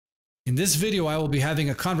In this video, I will be having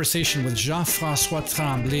a conversation with Jean-Francois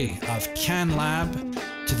Tremblay of Canlab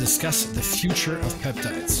to discuss the future of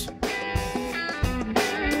peptides.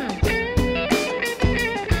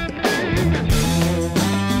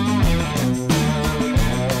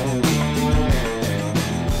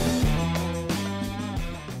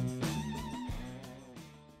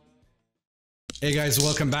 Hey guys,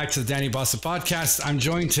 welcome back to the Danny Bossa podcast. I'm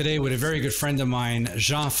joined today with a very good friend of mine,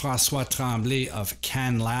 Jean-Francois Tremblay of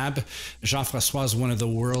Canlab. Jean-Francois is one of the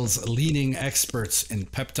world's leading experts in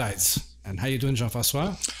peptides. And how you doing,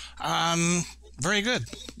 Jean-Francois? Very good.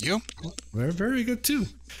 You? We're very good too.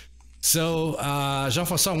 So,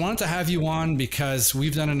 Jean-Francois, I wanted to have you on because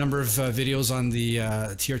we've done a number of videos on the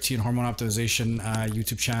TRT and hormone optimization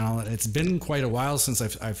YouTube channel. It's been quite a while since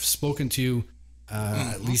I've spoken to you.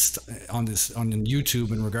 At least on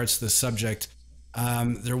YouTube in regards to this subject.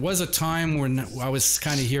 There was a time when I was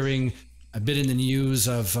kind of hearing a bit in the news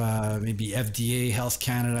of maybe FDA, Health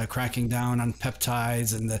Canada cracking down on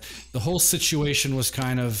peptides, and the whole situation was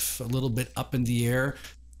kind of a little bit up in the air.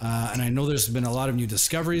 And I know there's been a lot of new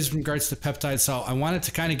discoveries in regards to peptides. So I wanted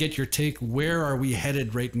to kind of get your take. Where are we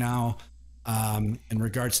headed right now in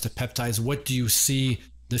regards to peptides? What do you see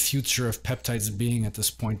the future of peptides being at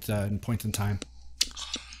this point in time?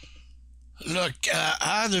 Look,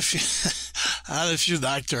 I had a few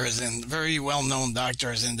doctors and very well-known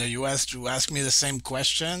doctors in the U.S. to ask me the same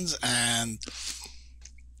questions, and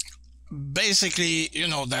basically, you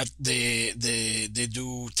know, that they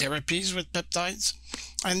do therapies with peptides,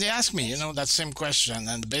 and they asked me, you know, that same question,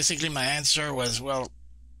 and basically my answer was, well,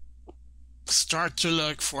 start to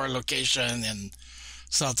look for a location in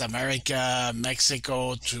South America,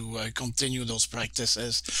 Mexico to continue those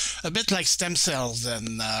practices, a bit like stem cells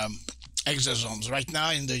and exosomes. Right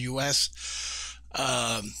now in the U.S.,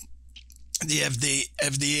 the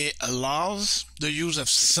FDA allows the use of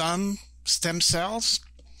some stem cells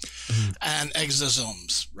and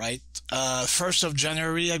exosomes, right? 1st of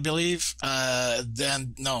January, I believe,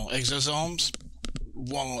 then no, exosomes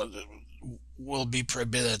will be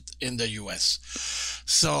prohibited in the U.S.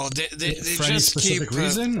 So they for just any specific keep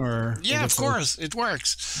reason, or yeah, of course, it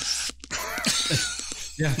works.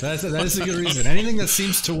 Yeah, that is a good reason. Anything that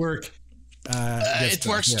seems to work, it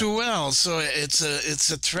works too well. So it's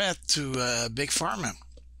a threat to big pharma.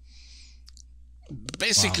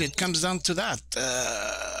 Basically, It comes down to that.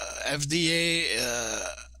 FDA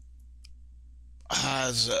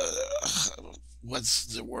has what's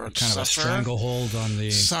the word? Kind of a stranglehold on the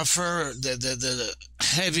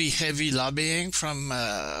heavy lobbying from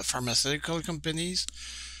pharmaceutical companies,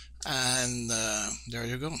 and there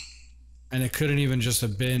you go. And it couldn't even just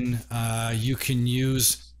have been you can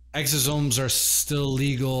use exosomes are still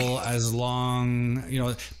legal as long, you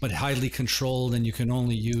know, but highly controlled, and you can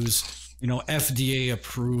only use, you know, FDA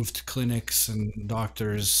approved clinics and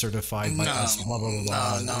doctors certified by us, blah, blah,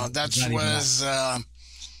 blah. No, that was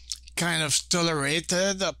kind of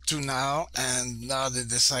tolerated up to now, and now they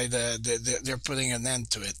decide they're putting an end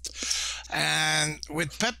to it. And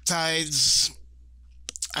with peptides,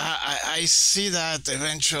 I see that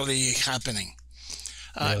eventually happening.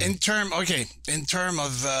 Really? In term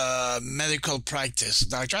of medical practice,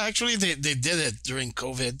 doctor, actually they did it during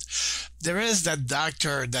COVID. There is that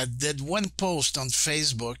doctor that did one post on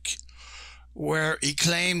Facebook where he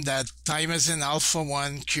claimed that thymosin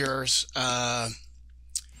alpha-1 cures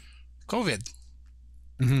COVID.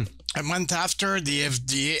 A month after, the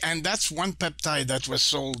FDA, and that's one peptide that was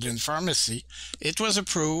sold in pharmacy. It was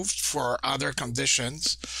approved for other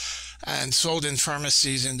conditions and sold in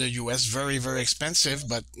pharmacies in the US, very, very expensive,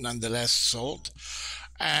 but nonetheless sold.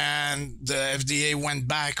 And the FDA went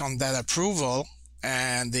back on that approval,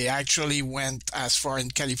 and they actually went as far in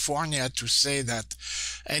California to say that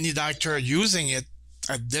any doctor using it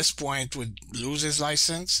at this point would lose his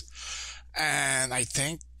license. And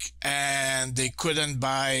they couldn't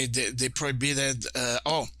buy, they prohibited,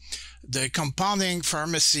 the compounding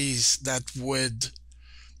pharmacies that would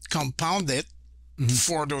compound it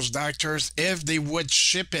for those doctors, if they would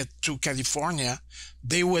ship it to California,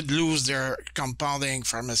 they would lose their compounding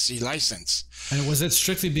pharmacy license. And was it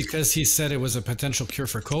strictly because he said it was a potential cure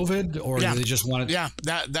for COVID, or they just wanted? Yeah,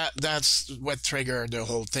 that's what triggered the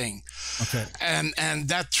whole thing. Okay. And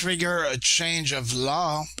that triggered a change of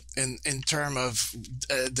law in terms of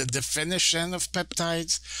the definition of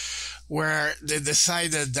peptides, where they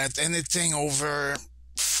decided that anything over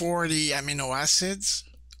 40 amino acids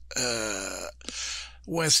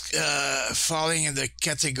was falling in the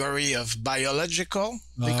category of biological.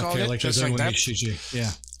 They call it, like just like that. HCG.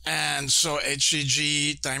 Yeah. And so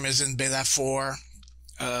HCG, thymosin beta 4,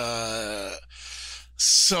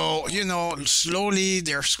 So, slowly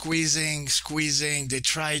they're squeezing. They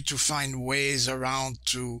try to find ways around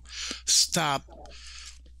to stop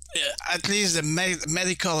at least the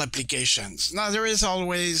medical applications. Now, there is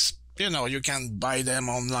always, you can buy them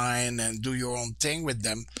online and do your own thing with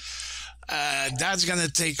them. That's going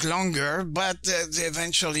to take longer, but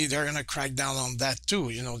eventually they're going to crack down on that too.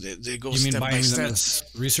 They go You mean step by buying them step. as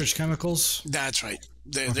research chemicals? That's right.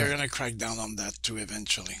 They're going to crack down on that too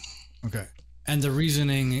eventually. Okay. And the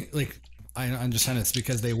reasoning, like, I understand it's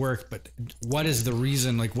because they work, but what is the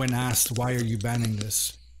reason? Like, when asked, why are you banning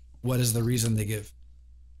this? What is the reason they give?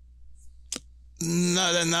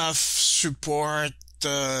 Not enough support,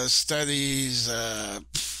 studies.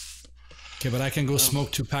 Okay, but I can go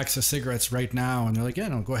smoke 2 packs of cigarettes right now, and they're like, yeah,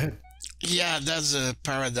 no, go ahead. Yeah, that's a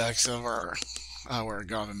paradox of our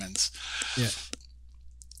governments. Yeah.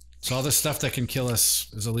 So all the stuff that can kill us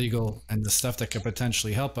is illegal, and the stuff that could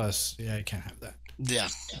potentially help us, yeah, you can't have that. Yeah.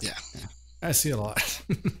 I see it a lot.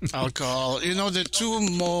 Alcohol. The two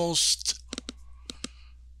most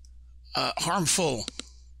harmful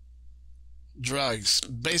drugs,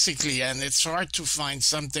 basically, and it's hard to find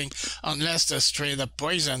something unless they're straight up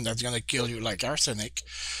poison that's going to kill you, like arsenic.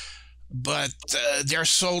 But they're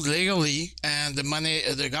sold legally, and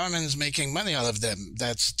the government is making money out of them.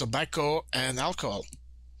 That's tobacco and alcohol.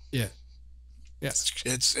 Yeah.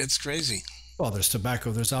 It's crazy. Well, there's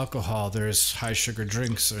tobacco, there's alcohol, there's high sugar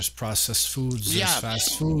drinks, there's processed foods, there's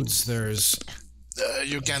fast foods, there's...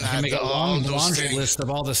 You can make a long laundry things. list of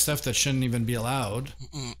all the stuff that shouldn't even be allowed,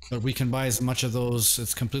 but we can buy as much of those.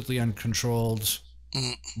 It's completely uncontrolled.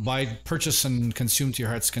 Buy, purchase, and consume to your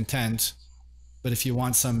heart's content. But if you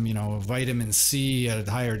want some, vitamin C at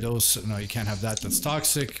a higher dose, no, you can't have that. That's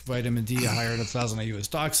toxic. Vitamin D, a higher than 1,000 IU is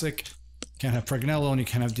toxic. Can't have pregnenolone. You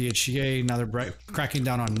can't have DHEA. Now they're cracking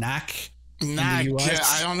down on NAC. NAC, in the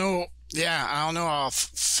US. I don't know. Yeah, I don't know how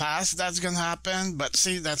fast that's gonna happen. But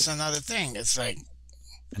see, that's another thing. It's like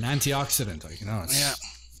an antioxidant.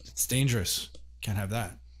 It's dangerous. Can't have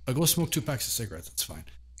that. But go smoke 2 packs of cigarettes. That's fine.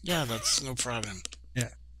 Yeah, that's no problem. Yeah.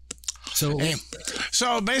 So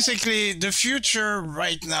basically, the future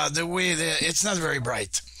right now, it's not very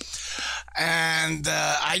bright. And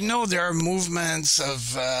I know there are movements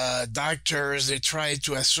of doctors. They try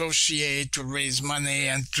to associate, to raise money,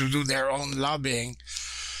 and to do their own lobbying.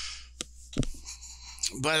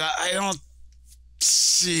 But I don't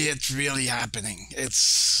see it really happening.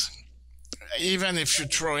 It's even if you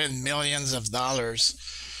throw in millions of dollars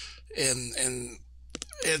in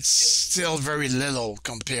it's still very little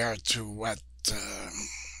compared to what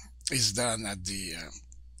is done at the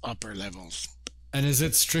upper levels. And is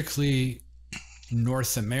it strictly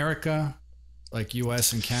North America, like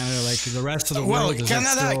US and Canada, like the rest of the world?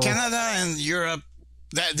 Canada and Europe,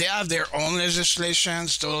 they have their own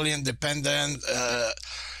legislations, totally independent.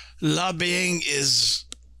 Lobbying is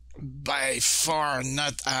by far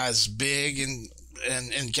not as big in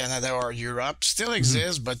Canada or Europe. Still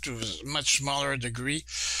exists, but to a much smaller degree.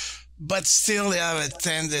 But still, they have a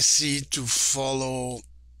tendency to follow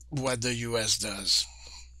what the US does.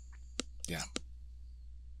 Yeah.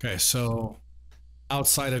 Okay, so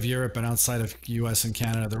outside of Europe and outside of US and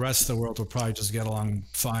Canada, the rest of the world will probably just get along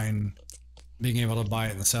fine, being able to buy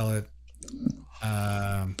it and sell it.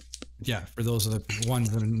 Yeah, for those are the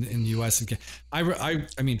ones in the US and Canada.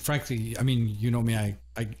 I mean, frankly, you know me, I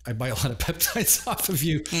buy a lot of peptides off of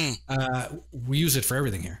you. We use it for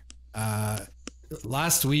everything here.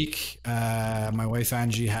 Last week, my wife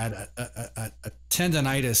Angie had a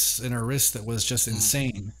tendonitis in her wrist that was just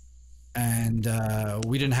insane. And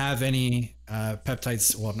we didn't have any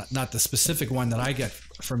peptides, well, not the specific one that I get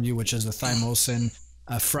from you, which is the thymosin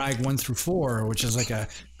frag 1 through 4, which is like a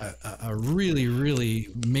really, really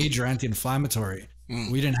major anti-inflammatory.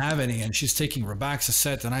 We didn't have any, and she's taking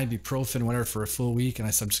Robaxacet and ibuprofen, whatever, for a full week. And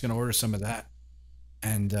I said, I'm just going to order some of that.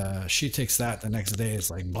 And she takes that the next day. It's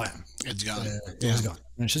like, blam. It's gone. It's gone.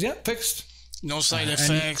 And she's, fixed. No side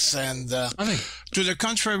effects, and to the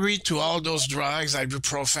contrary to all those drugs,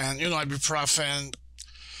 ibuprofen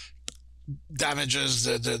damages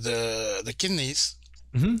the kidneys.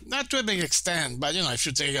 Not to a big extent, but if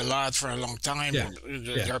you take a lot for a long time,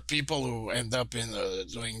 there are people who end up in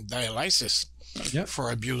doing dialysis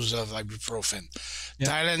for abuse of ibuprofen.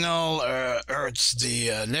 Tylenol hurts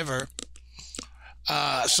the liver.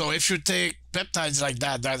 So if you take peptides like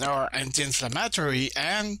that are anti-inflammatory,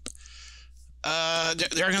 and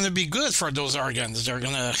they're going to be good for those organs. They're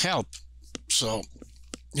going to help. So,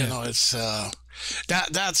 it's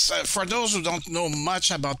that's for those who don't know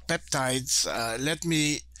much about peptides.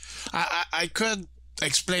 I could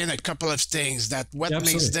explain a couple of things that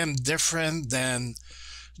makes them different than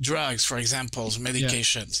drugs, for example,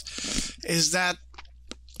 medications, is that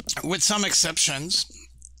with some exceptions,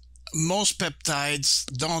 most peptides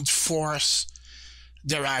don't force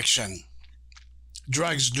their action.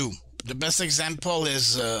 Drugs do. The best example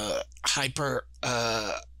is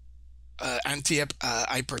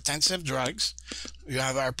hypertensive drugs. You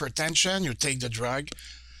have hypertension, you take the drug,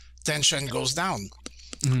 tension goes down.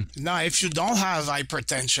 Mm-hmm. Now, if you don't have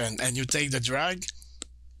hypertension and you take the drug,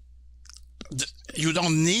 you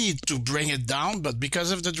don't need to bring it down, but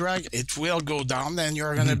because of the drug, it will go down and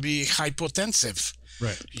you're going to be hypotensive.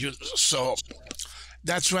 Right. So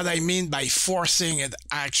that's what I mean by forcing it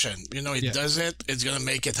action. It does it, it's going to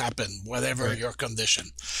make it happen, whatever your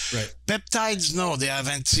condition. Right. Peptides, no, they have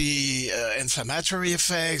anti-inflammatory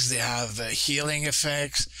effects, they have healing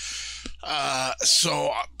effects.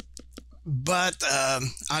 But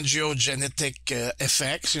angiogenic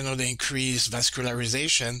effects, they increase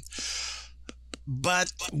vascularization,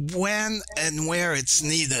 but when and where it's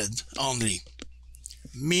needed only.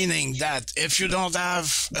 Meaning that if you don't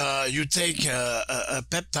have, you take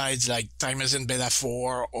peptides like thymosin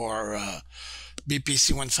beta-4 or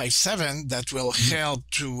BPC-157 that will help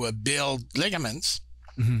to build ligaments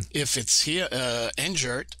if it's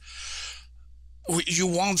injured, you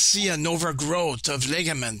won't see an overgrowth of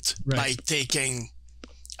ligament by taking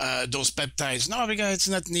those peptides. No, because it's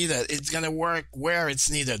not needed. It's going to work where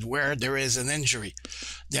it's needed, where there is an injury.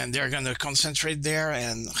 Then they're going to concentrate there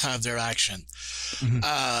and have their action.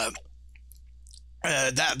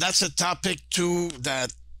 That's a topic too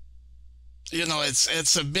that,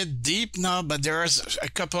 it's a bit deep now, but there's a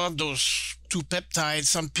couple of those two peptides.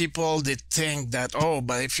 Some people, they think that,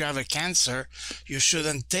 but if you have a cancer, you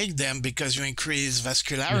shouldn't take them because you increase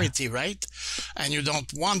vascularity, right? And you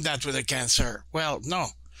don't want that with a cancer. Well, no.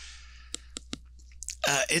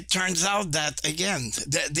 It turns out that, again,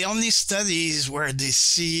 the only studies where they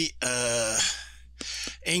see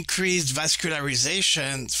increased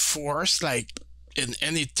vascularization force, like in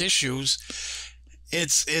any tissues, they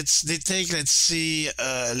take, let's say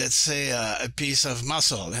a piece of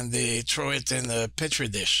muscle and they throw it in a petri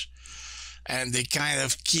dish and they kind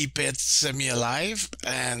of keep it semi-alive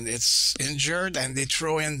and it's injured and they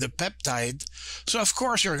throw in the peptide. So of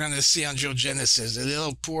course you're going to see angiogenesis. The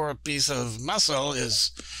little poor piece of muscle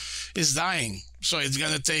is dying. So it's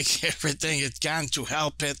going to take everything it can to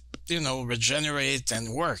help it, regenerate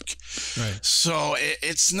and work. Right. So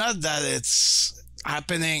it's not that it's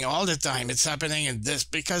happening all the time. It's happening in this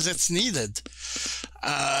because it's needed.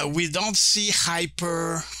 We don't see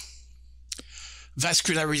hyper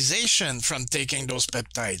vascularization from taking those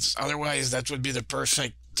peptides. Otherwise, that would be the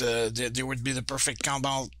perfect. They would be the perfect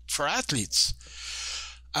compound for athletes.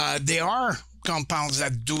 There are compounds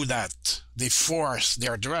that do that. They force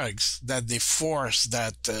their drugs that they force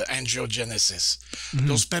that angiogenesis.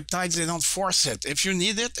 Those peptides, they don't force it. If you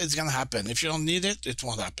need it, it's gonna happen. If you don't need it, it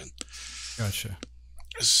won't happen. Gotcha.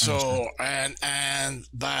 So and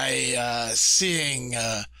by seeing.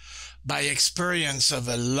 By experience of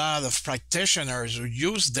a lot of practitioners who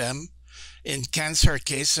use them in cancer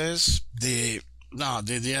cases, they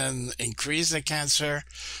didn't increase the cancer.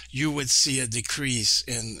 You would see a decrease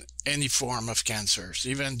in any form of cancers,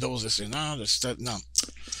 even those that say,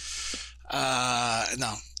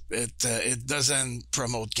 it doesn't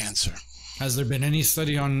promote cancer. Has there been any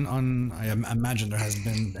study on I imagine there hasn't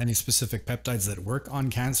been any specific peptides that work on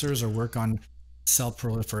cancers or work on cell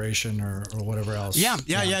proliferation or whatever else? Yeah.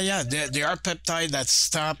 There are peptides that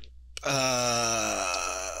stop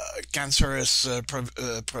cancerous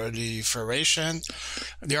proliferation.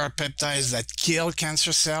 There are peptides that kill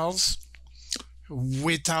cancer cells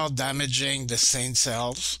without damaging the sane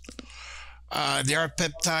cells. There are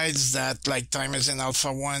peptides that, like thymosin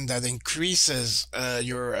alpha-1, that increases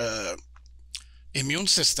your immune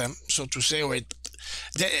system, so to say.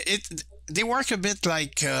 They work a bit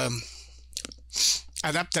like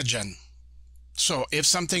adaptogen. So if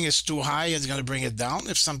something is too high, it's going to bring it down.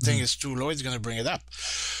 If something is too low, it's going to bring it up.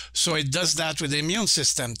 So it does that with the immune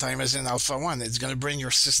system, thymosin alpha-1. It's going to bring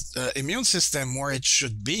your immune system where it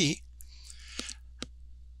should be.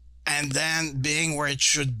 And then being where it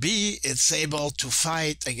should be, it's able to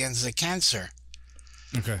fight against the cancer.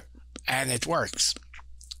 Okay. And it works.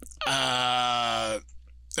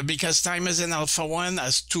 Because thymosin alpha-1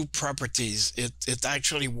 has two properties. It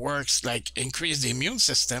actually works like increase the immune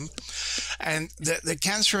system, and the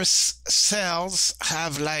cancerous cells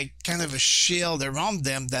have like kind of a shield around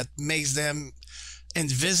them that makes them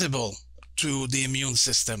invisible to the immune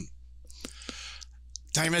system.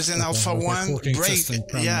 Thymosin alpha-1 breaks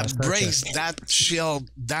that shield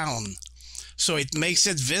down, so it makes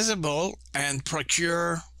it visible and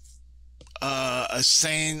procure a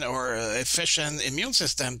sane or efficient immune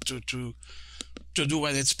system to do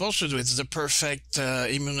what it's supposed to do. It's the perfect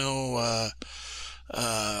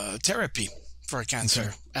therapy for cancer.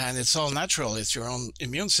 Okay. And it's all natural. It's your own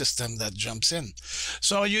immune system that jumps in.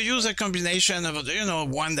 So you use a combination of,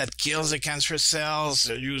 one that kills the cancer cells,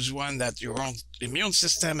 you use one that your own immune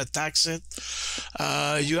system attacks it.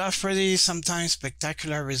 You have pretty sometimes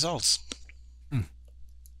spectacular results.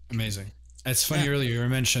 Amazing. It's funny, earlier you were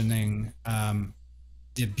mentioning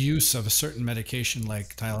the abuse of a certain medication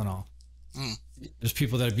like Tylenol. There's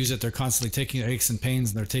people that abuse it. They're constantly taking aches and pains,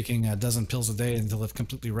 and they're taking a dozen pills a day until it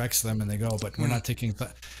completely wrecks them, and they go, but we're not taking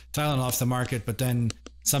Tylenol off the market. But then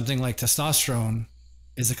something like testosterone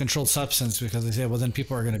is a controlled substance because they say, well, then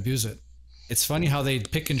people are going to abuse it. It's funny how they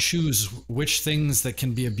pick and choose which things that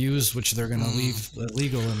can be abused, which they're going to leave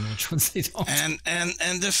legal, and which ones they don't.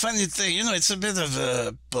 And the funny thing, it's a bit of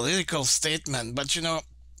a political statement, but in the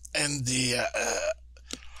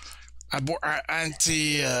in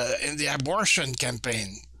the abortion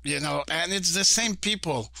campaign, and it's the same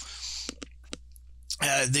people.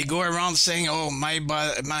 They go around saying, "Oh, my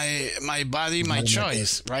body, my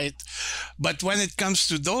choice," right? But when it comes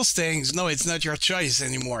to those things, no, it's not your choice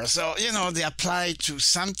anymore. So they apply to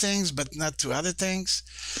some things, but not to other things.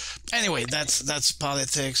 Anyway, that's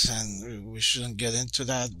politics, and we shouldn't get into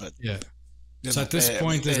that. But yeah. So at this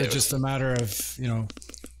point, is it just a matter of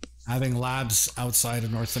having labs outside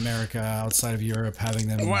of North America, outside of Europe, having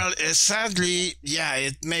them? Well, sadly, yeah,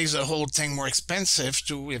 it makes the whole thing more expensive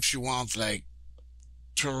too. If you want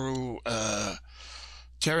through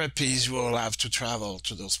therapies, you will have to travel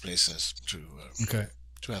to those places to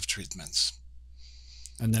have treatments.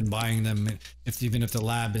 And then buying them, even if the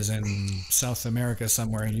lab is in South America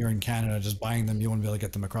somewhere and you're in Canada, just buying them, you won't be able to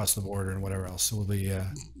get them across the border and whatever else. It will be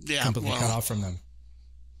completely cut off from them.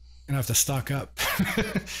 You're going to have to stock up.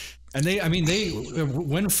 And they,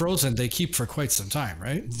 when frozen, they keep for quite some time,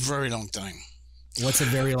 right? Very long time. What's a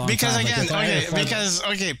very long time? Because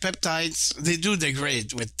peptides, they do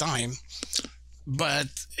degrade with time, but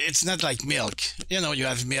it's not like milk. You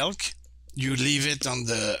have milk, you leave it on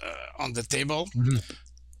the table. Mm-hmm.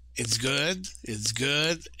 It's good,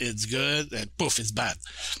 and poof, it's bad.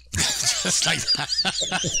 Just like that.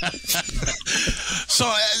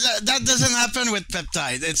 So that doesn't happen with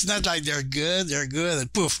peptide. It's not like they're good,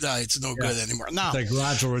 and poof, no, it's no good anymore. No, it's a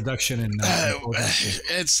gradual reduction in.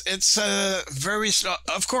 It's very slow.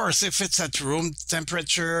 Of course, if it's at room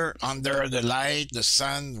temperature, under the light, the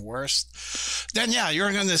sun, worst, then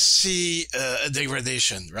you're gonna see a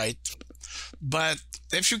degradation, right? But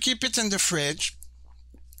if you keep it in the fridge,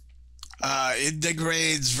 it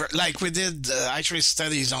degrades, like we did actually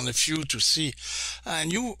studies on a few to see,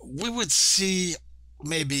 and we would see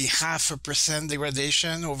maybe 0.5%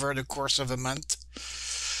 degradation over the course of a month.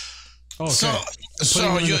 Okay. So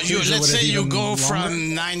you let's say you go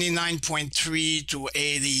from 99.3 to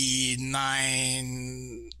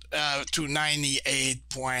 89 to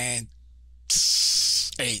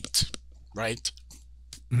 98.8, right?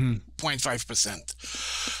 0.5%.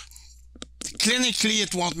 Clinically,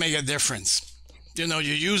 it won't make a difference. You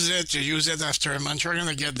use it after a month, you're going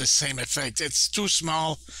to get the same effect. It's too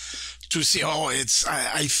small to see,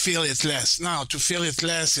 I feel it less. Now, to feel it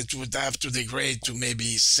less, it would have to degrade to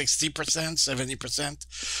maybe 60%, 70%.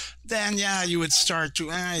 Then, you would start to,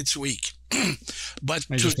 it's weak. But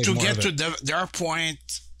to get to their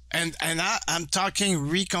point, and I'm talking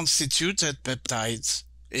reconstituted peptides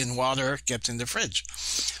in water kept in the fridge.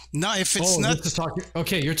 Now, if it's not...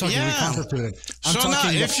 you're talking reconstituted.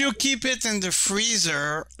 If you keep it in the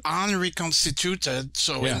freezer unreconstituted,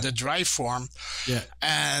 in the dry form,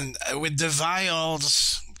 and with the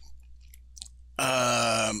vials,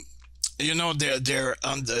 they're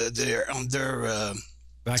under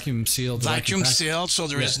vacuum sealed, so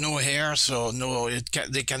there is no air, so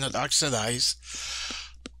they cannot oxidize.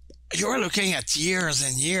 You're looking at years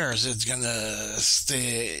and years. It's gonna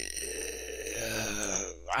stay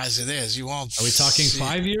as it is. You won't. Are we talking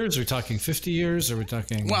 5 years? Are we talking 50 years? Are we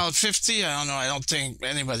talking? Well, 50. I don't know. I don't think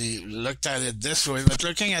anybody looked at it this way. But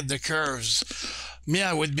looking at the curves,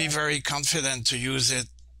 I would be very confident to use it.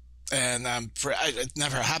 And it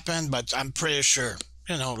never happened, but I'm pretty sure.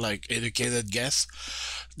 Like educated guess,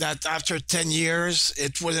 that after 10 years,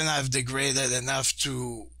 it wouldn't have degraded enough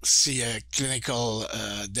to see a clinical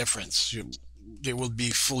difference. They will be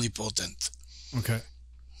fully potent. Okay.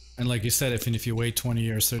 And like you said, if you wait 20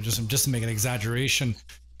 years, so just to make an exaggeration,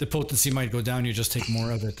 the potency might go down. You just take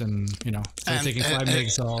more of it, and taking 5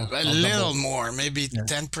 mg, a little more, maybe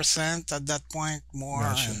 10% at that point more,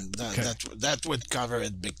 Gotcha. And that would cover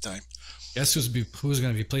it big time. Guess who's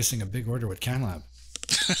going to be placing a big order with Canlab?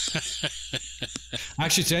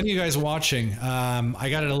 Actually, to any of you guys watching, I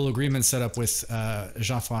got a little agreement set up with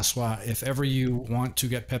Jean-Francois. If ever you want to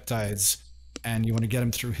get peptides and you want to get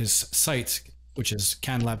them through his site, which is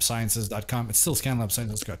canlabsciences.com, it's still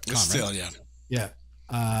canlabsciences.com, right? Still, yeah. Yeah.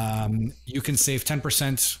 You can save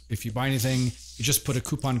 10% if you buy anything. You just put a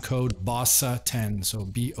coupon code BOSSA10, so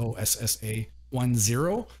BOSSA10,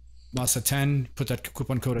 BOSSA10, put that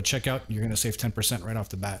coupon code at checkout, and you're going to save 10% right off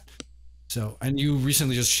the bat. So, and you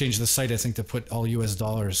recently just changed the site, I think, to put all US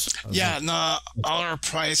dollars. Yeah, no, all our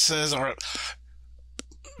prices are,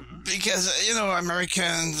 because, you know,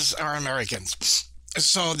 Americans are Americans.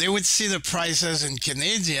 So they would see the prices in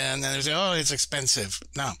Canadian and they say, oh, it's expensive.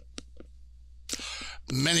 No.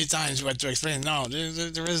 Many times we had to explain, no,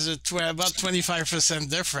 there is about 25%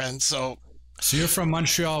 difference. So you're from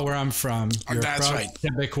Montreal, where I'm from. You're that's proud right.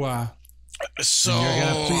 Quebecois. So and you're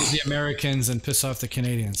going to please the Americans and piss off the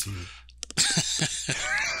Canadians.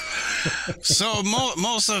 So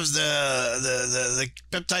most of the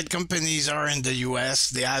peptide companies are in the US.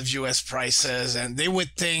 They have US prices, and they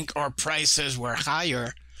would think our prices were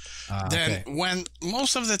higher than when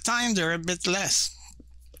most of the time they're a bit less,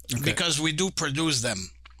 because we do produce them.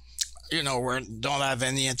 You know, we don't have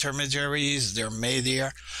any intermediaries. They're made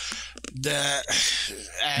here.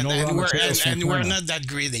 And we're not that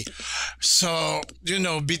greedy. So, you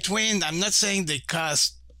know, I'm not saying they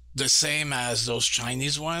cost the same as those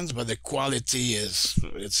Chinese ones, but the quality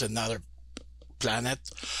it's another planet.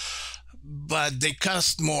 But they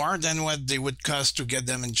cost more than what they would cost to get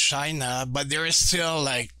them in China, but there is still,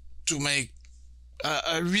 like, to make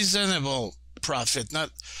a reasonable profit.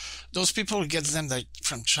 Not those people who get them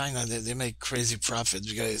from China, they make crazy profit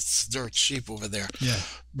because they're cheap over there. Yeah.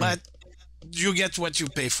 But you get what you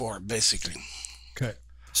pay for, basically. Okay.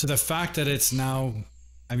 So the fact that it's now,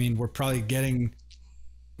 I mean, we're probably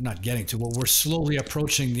we're slowly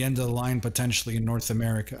approaching the end of the line potentially in North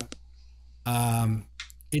America.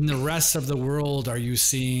 In the rest of the world, are you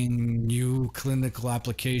seeing new clinical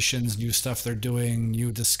applications, new stuff they're doing,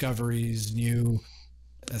 new discoveries, new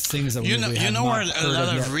things that we really have not where a lot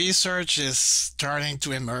of yet? Research is starting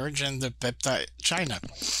to emerge in the peptide China.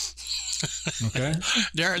 Okay.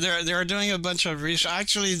 They're doing a bunch of research.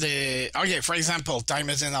 Actually, for example,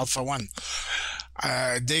 thymosin alpha-1.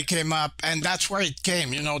 They came up, and that's where it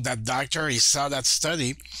came. You know, that doctor, he saw that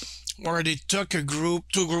study where they took two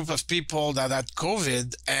group of people that had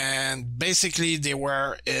COVID, and basically they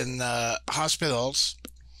were in hospitals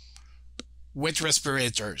with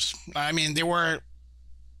respirators. I mean, they were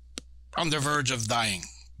on the verge of dying,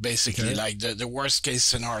 basically, like the worst case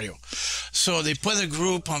scenario. So they put a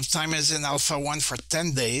group of thymosin alpha-1 for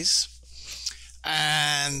 10 days,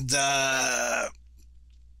 and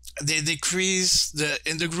they decreased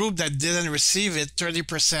in the group that didn't receive it,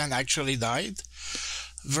 30% actually died,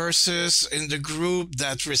 versus in the group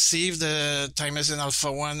that received the thymosin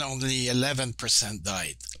alpha-1, only 11%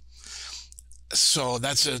 died. So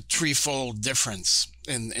that's a threefold difference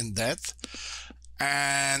in death.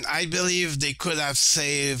 And I believe they could have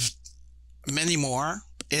saved many more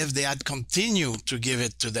if they had continued to give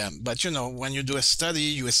it to them. But, you know, when you do a study,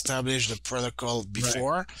 you establish the protocol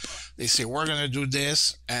before. Right. They say, we're going to do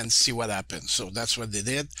this and see what happens. So that's what they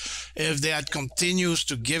did. If they had continued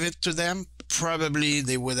to give it to them, probably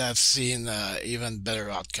they would have seen even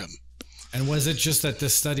better outcome. And was it just that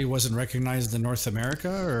this study wasn't recognized in North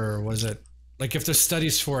America, or was it, like, if there's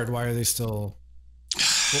studies for it, why are they still...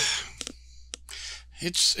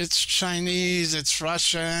 It's Chinese, it's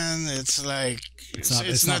Russian, it's like,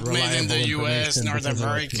 it's not made in the US, North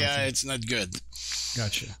America, it's not good.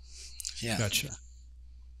 Gotcha. Yeah. Gotcha.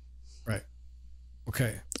 Right.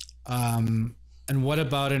 Okay. And what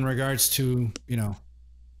about in regards to, you know,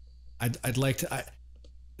 I'd like to,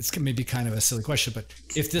 it's maybe kind of a silly question, but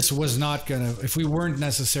if this was not if we weren't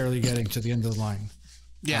necessarily getting to the end of the line,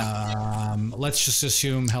 let's just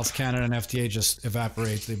assume Health Canada and FDA just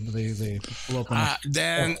evaporate. They blow up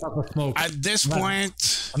then smoke. At this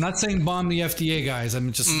point, I'm not saying bomb the FDA, guys.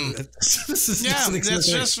 I'm just this is that's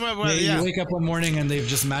just what. You wake up one morning and they've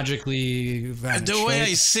just magically vanished. The way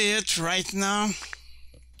I see it right now,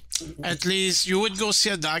 at least you would go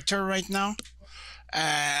see a doctor right now,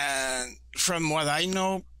 and from what I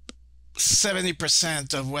know,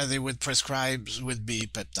 70% of what they would prescribe would be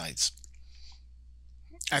peptides.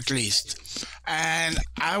 At least. And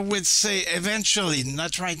I would say eventually,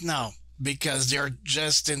 not right now, because they're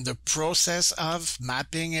just in the process of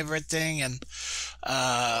mapping everything and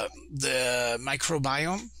the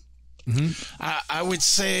microbiome. Mm-hmm. I would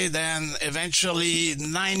say then eventually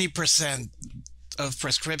 90% of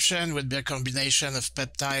prescription would be a combination of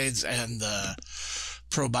peptides and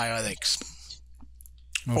probiotics.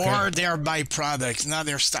 Okay. or their byproducts, not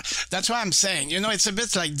their stuff. That's what I'm saying. You know, it's a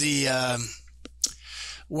bit like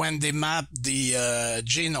when they map the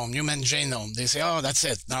genome, human genome. They say, oh, that's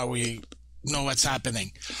it. Now we know what's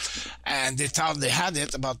happening. And they thought they had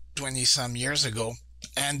it about 20 some years ago.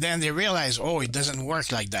 And then they realized, oh, it doesn't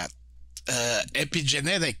work like that.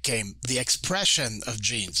 Epigenetic came, the expression of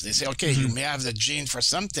genes. They say, okay, you may have the gene for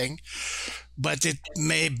something, but it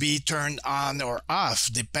may be turned on or off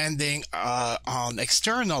depending on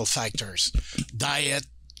external factors, diet,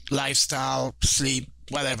 lifestyle, sleep,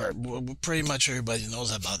 whatever. Pretty much everybody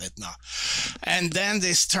knows about it now. And then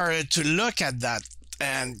they started to look at that,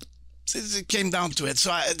 and it came down to it.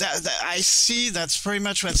 So I see that's pretty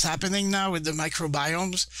much what's happening now with the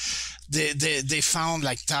microbiomes. They found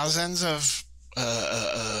like thousands of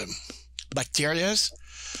bacterias.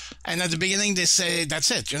 And at the beginning, they say,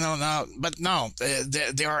 that's it, you know, now, but no,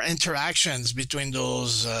 there are interactions between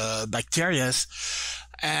those bacteria.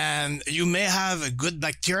 And you may have a good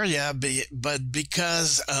bacteria, but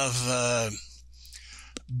because of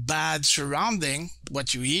bad surrounding,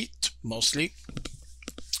 what you eat, mostly,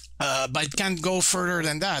 but it can't go further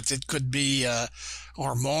than that. It could be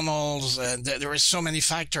hormonals, and there are so many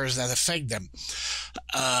factors that affect them.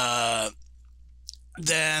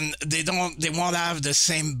 Then they won't have the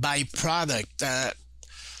same byproduct.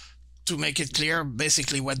 To make it clear,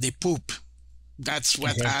 basically what they poop. That's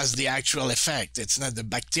what has the actual effect. It's not the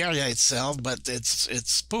bacteria itself, but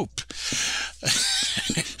it's poop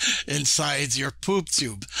inside your poop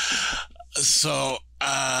tube. So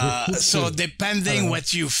depending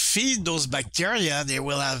what you feed those bacteria, they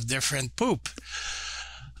will have different poop.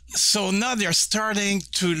 So now they're starting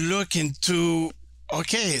to look into,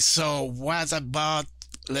 okay, so what about,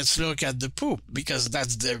 let's look at the poop, because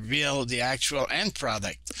that's the actual end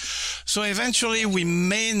product. So eventually we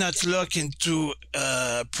may not look into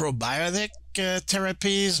probiotic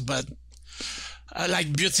therapies, but like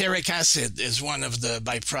butyric acid is one of the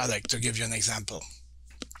byproducts, to give you an example.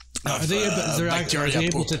 Are they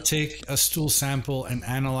able to take a stool sample and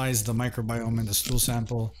analyze the microbiome in the stool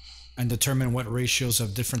sample and determine what ratios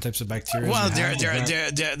of different types of bacteria? Well, they're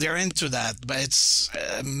into that, but it's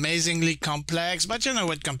amazingly complex. But you know,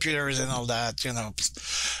 with computers and all that, you know,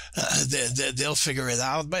 they'll figure it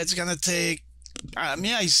out. But it's gonna take.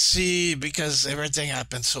 I see, because everything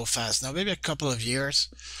happens so fast now. Maybe a couple of years,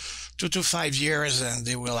 2 to 5 years, and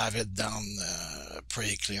they will have it down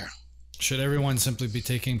pretty clear. Should everyone simply be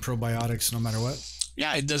taking probiotics no matter what?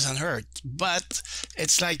 Yeah, it doesn't hurt, but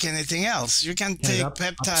it's like anything else. You can take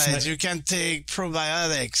peptides, you can take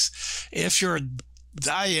probiotics. If your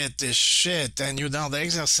diet is shit and you don't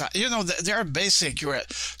exercise, you know, they're basic. Your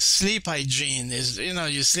sleep hygiene is, you know,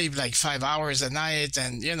 you sleep like 5 hours a night,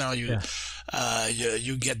 and you know, you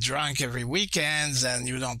get drunk every weekends, and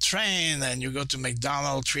you don't train, and you go to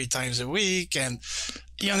McDonald's 3 times a week, and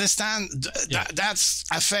you understand that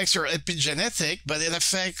affects your epigenetic, but it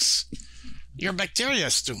affects your bacteria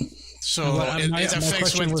too. So it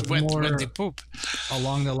affects when they poop.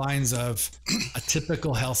 Along the lines of a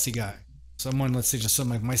typical healthy guy. Someone, let's say just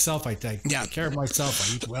someone like myself, I take care of myself,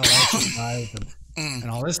 I eat well, exercise,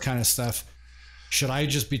 and all this kind of stuff. Should I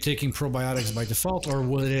just be taking probiotics by default, or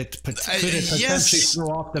could it potentially throw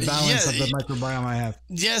off the balance of the microbiome I have?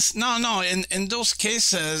 Yes, no. In those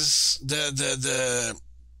cases, the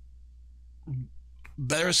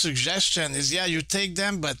better suggestion is, you take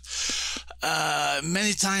them, but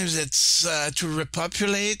many times it's to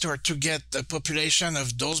repopulate or to get a population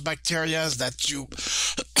of those bacteria that you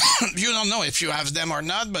you don't know if you have them or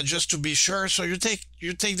not, but just to be sure. So you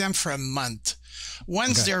take them for a month.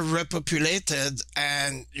 Once they're repopulated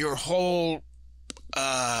and your whole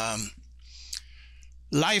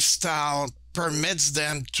lifestyle permits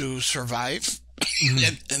them to survive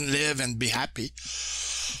and live and be happy,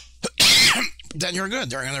 then you're good.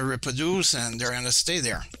 They're going to reproduce and they're going to stay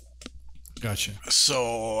there. Gotcha.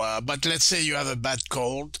 So, but let's say you have a bad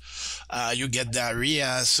cold, you get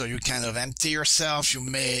diarrhea, so you kind of empty yourself. You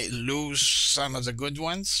may lose some of the good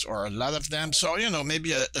ones or a lot of them. So, you know,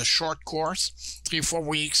 maybe a short course, 3-4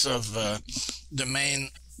 weeks of the main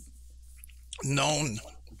known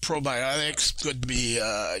probiotics could be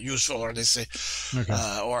useful, or they say,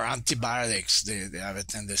 or antibiotics. They have a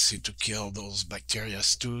tendency to kill those bacteria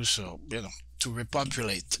too. So, you know, to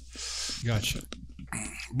repopulate. Gotcha.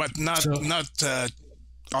 But not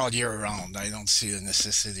all year round. I don't see the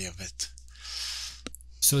necessity of it.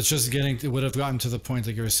 So it's just it would have gotten to the point,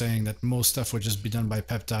 like you were saying, that most stuff would just be done by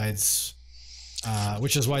peptides,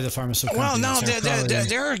 which is why the pharmaceutical companies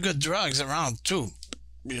there are good drugs around too.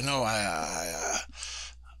 You know,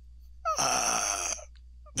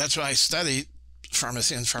 that's why I studied.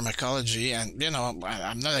 pharmacy and pharmacology, and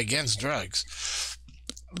I'm not against drugs,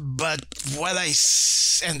 but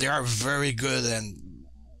and there are very good and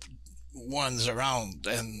ones around,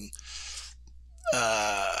 and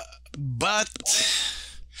but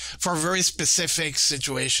for very specific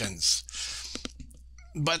situations.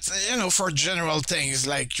 But for general things,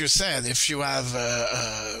 like you said, if you have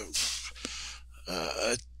a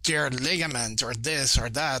teared ligament or this or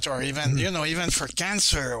that, or even even for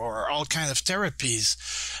cancer or all kind of therapies,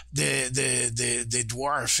 they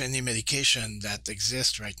dwarf any medication that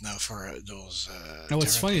exists right now for those. Now,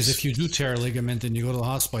 what's funny is if you do tear a ligament and you go to the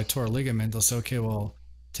hospital, I tore a ligament, they'll say, okay, well,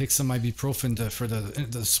 take some ibuprofen for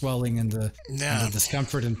the swelling and the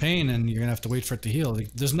discomfort and pain, and you're gonna have to wait for it to heal.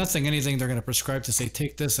 There's anything they're gonna prescribe to say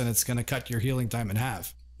take this and it's gonna cut your healing time in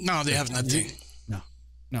half. No, they have nothing. No.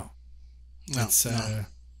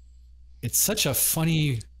 It's such a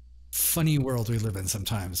funny world we live in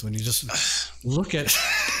sometimes, when you just look at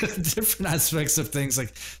different aspects of things.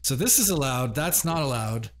 Like, so this is allowed, that's not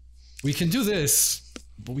allowed. We can do this,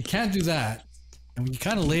 but we can't do that. And when you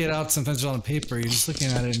kind of lay it out sometimes on paper, you're just looking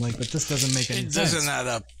at it and like, but this doesn't make any sense. It doesn't add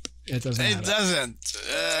up. It doesn't. It doesn't.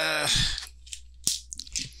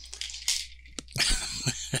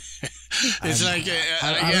 It's like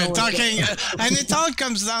talking, and it all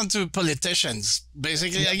comes down to politicians,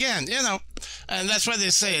 basically. Again, and that's what they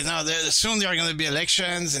say. Now, soon there are going to be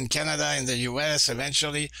elections in Canada, in the US,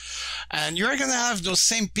 eventually, and you're going to have those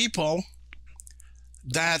same people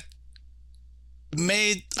that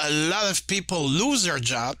made a lot of people lose their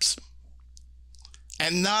jobs,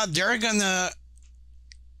 and now they're gonna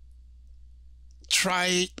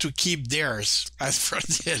try to keep theirs as for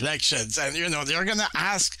the elections. And they're gonna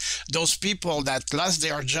ask those people that lost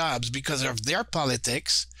their jobs because of their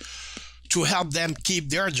politics to help them keep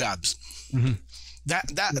their jobs. Mm-hmm.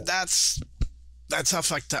 That's how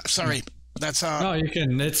fucked up. Sorry, that's how. No, you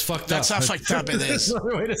can. It's fucked up. That's how fucked up it is. That's the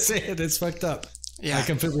way to say it. It's fucked up. Yeah, I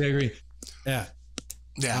completely agree. Yeah.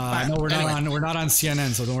 Yeah, no, we're not on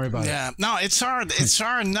CNN, so don't worry about it. Yeah, no, it's hard. It's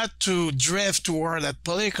hard not to drift toward that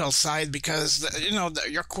political side, because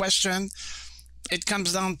your question, it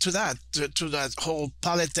comes down to that, to that whole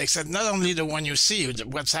politics, and not only the one you see,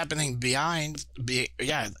 what's happening behind,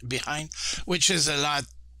 which is a lot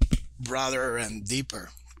broader and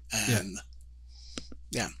deeper. And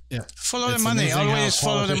yeah. Follow the money. Always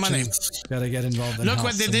follow the money. Gotta get involved in Look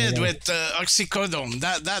what they did with oxycodone.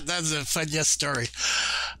 That's the funniest story.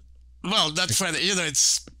 Well, not funny.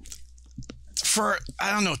 It's for,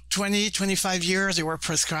 I don't know, 20, 25 years they were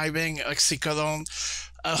prescribing oxycodone.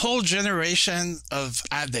 A whole generation of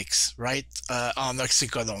addicts, right, on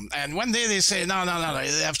oxycodone. And one day they say, no,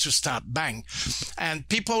 they have to stop. Bang. And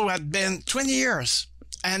people who had been 20 years,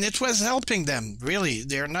 and it was helping them, really.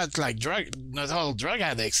 They're not not all drug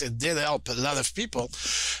addicts. It did help a lot of people.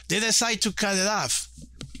 They decide to cut it off.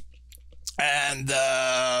 And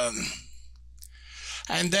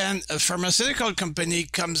then a pharmaceutical company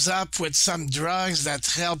comes up with some drugs that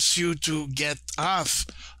helps you to get off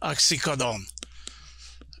oxycodone.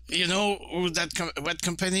 You know what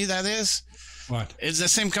company that is? What? It's the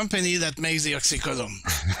same company that makes the oxycodone.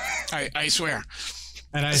 I swear.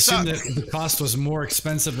 And I assume that the cost was more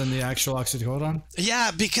expensive than the actual oxycodone?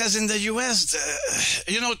 Yeah, because in the US,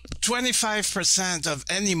 25% of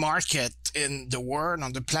any market in the world,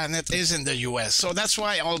 on the planet, is in the US. So that's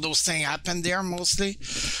why all those things happen there mostly.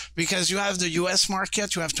 Because you have the US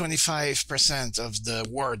market, you have 25% of the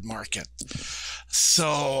world market.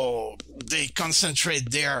 So they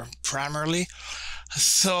concentrate there primarily.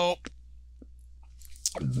 So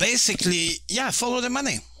basically, follow the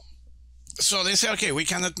money. So they say, okay, we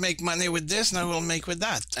cannot make money with this, now we'll make with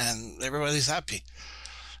that, and everybody's happy.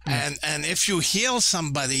 Mm. And if you heal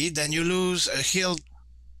somebody, then you lose. A healed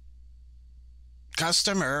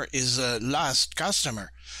customer is a lost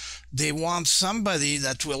customer. They want somebody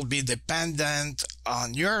that will be dependent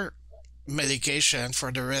on your medication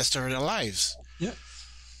for the rest of their lives. Yeah.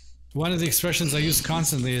 One of the expressions I use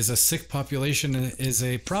constantly is a sick population is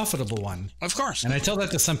a profitable one. Of course. And I tell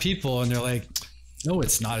that to some people, and they're like, no,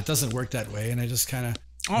 it's not. It doesn't work that way. And I just kind of...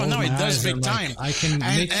 Oh, no, it does big time. I can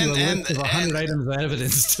make you a list of 100 items of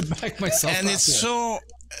evidence to back myself up. And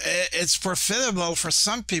it's profitable for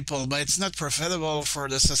some people, but it's not profitable for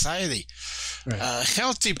the society. Right.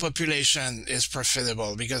 Healthy population is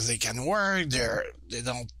profitable because they can work, they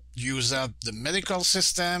don't use up the medical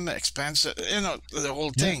system, expensive, the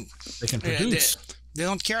whole thing. They can produce. They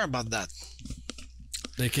don't care about that.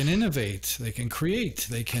 They can innovate. They can create.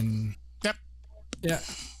 They can... Yep. Yeah.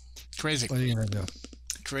 Crazy. What are you going to do?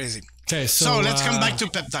 Crazy. Okay, so let's come back to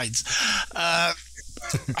peptides.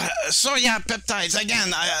 Peptides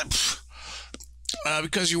again.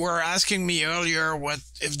 because you were asking me earlier what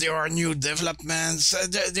if there are new developments.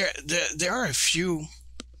 There are a few.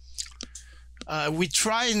 We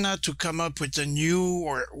try not to come up with a new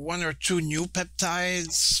or one or two new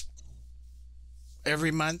peptides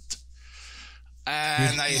every month.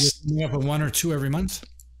 And you're coming up with one or two every month?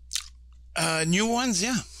 New ones,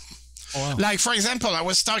 yeah. Oh, wow. Like, for example, I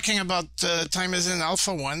was talking about thymosin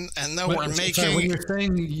alpha 1, and now we're making... Sorry, when you're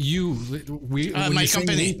saying you, my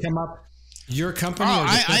company. Come up, your company? Oh,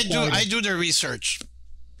 I do the research.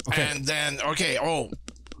 Okay. And then,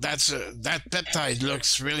 that peptide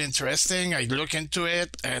looks really interesting. I look into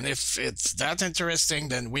it, and if it's that interesting,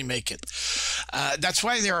 then we make it. That's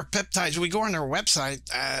why there are peptides. We go on our website,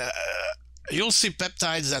 you'll see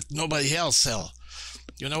peptides that nobody else sell.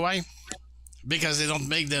 You know why? Because they don't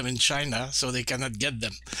make them in China, so they cannot get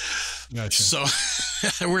them. Gotcha. So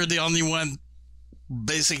we're the only one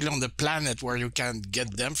basically on the planet where you can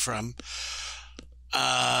get them from.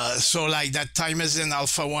 So like that thymosin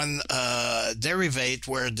alpha 1 derivative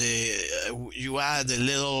where you add a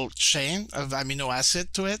little chain of amino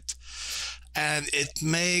acid to it, and it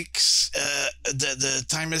makes the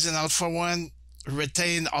thymosin alpha 1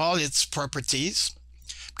 retain all its properties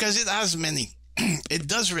because it has many. It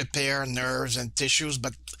does repair nerves and tissues,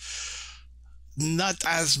 but not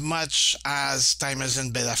as much as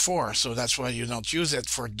thymosin beta 4. So that's why you don't use it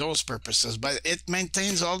for those purposes. But it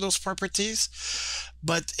maintains all those properties,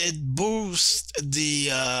 but it boosts the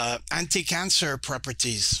anti-cancer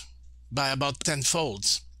properties by about 10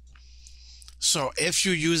 folds. So if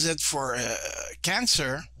you use it for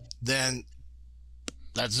cancer, then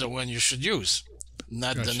that's the one you should use,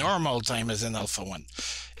 not the normal thymosin alpha 1.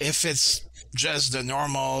 If it's just the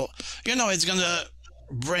normal, it's going to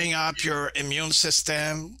bring up your immune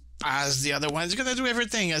system as the other one. It's going to do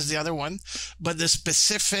everything as the other one, but the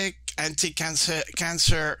specific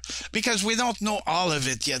anti-cancer, because we don't know all of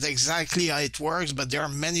it yet, exactly how it works, but there are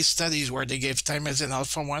many studies where they gave thymosin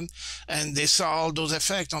alpha 1 and they saw all those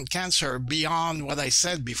effects on cancer beyond what I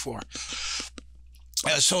said before.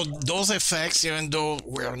 So those effects, even though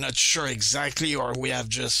we're not sure exactly, or we have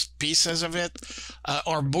just pieces of it,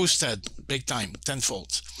 are boosted big time,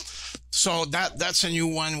 tenfold. So that's a new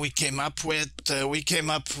one we came up with.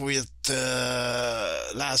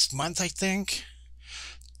 Last month, I think.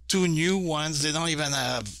 2 new ones. They don't even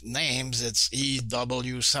have names. It's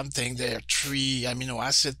EW something. They're 3 amino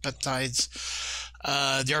acid peptides.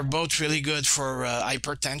 They're both really good for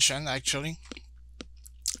hypertension, actually.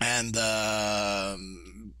 And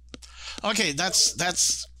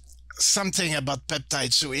that's something about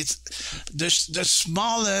peptides. So it's the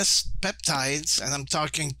smallest peptides, and I'm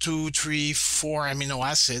talking 2, 3, 4 amino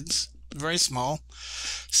acids, very small,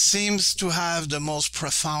 seems to have the most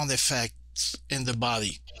profound effects in the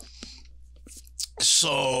body.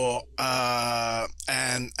 So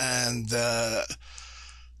when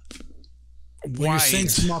you're saying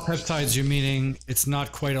small peptides, you're meaning it's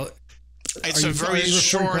not quite a... It's a very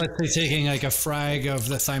short... Let's say taking like a frag of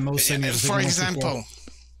the thymosin. For example.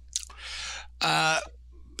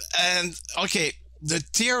 The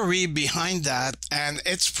theory behind that, and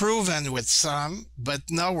it's proven with some, but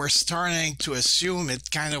now we're starting to assume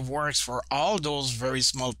it kind of works for all those very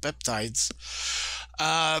small peptides.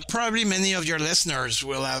 Probably many of your listeners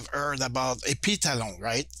will have heard about epitalon,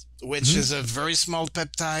 right? Which is a very small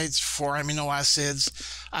peptide, 4 amino acids,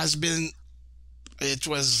 It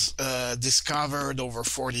was discovered over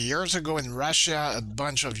 40 years ago in Russia, a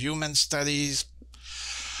bunch of human studies.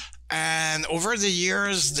 And over the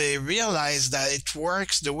years, they realized that it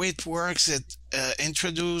works. The way it works, it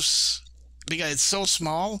because it's so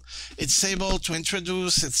small, it's able to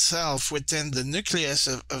introduce itself within the nucleus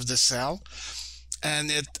of the cell,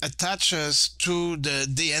 and it attaches to the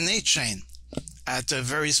DNA chain at a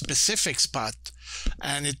very specific spot.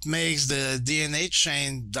 And it makes the DNA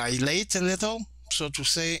chain dilate a little, so to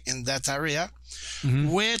say, in that area,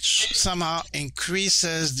 which somehow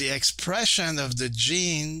increases the expression of the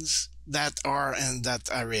genes that are in that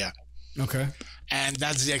area. Okay. And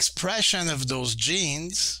that's the expression of those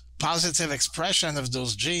genes, positive expression of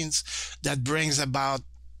those genes, that brings about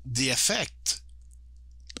the effect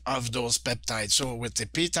of those peptides. So with the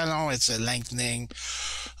epitalon, it's a lengthening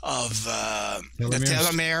of the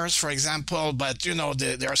telomeres, for example. But,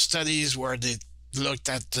 there are studies where they looked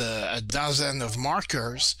at a dozen of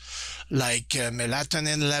markers like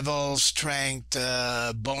melatonin levels, strength,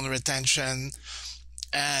 bone retention,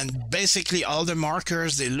 and basically all the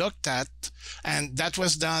markers they looked at, and that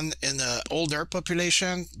was done in an older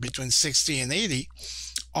population between 60 and 80.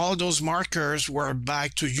 All those markers were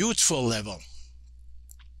back to youthful level.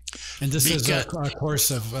 And this is a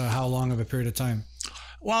course of how long of a period of time?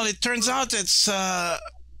 Well, it turns out it's at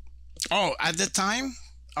the time.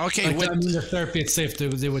 Okay, Like, I mean, the therapy, it's safe.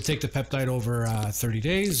 They would take the peptide over 30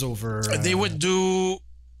 days, over... they would do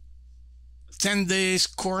 10 days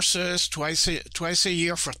courses twice a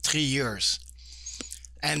year for 3 years.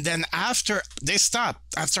 And then after, they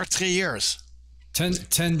stopped after 3 years.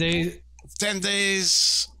 10 days? 10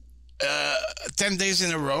 days, 10 days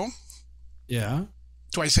in a row. Yeah.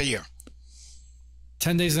 Twice a year.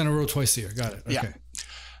 10 days in a row, twice a year. Got it. Okay. Yeah.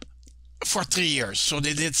 For 3 years. So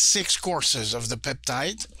they did 6 courses of the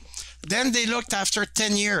peptide. Then they looked after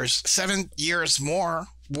 10 years, 7 years more,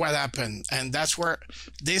 what happened. And that's where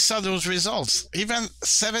they saw those results. Even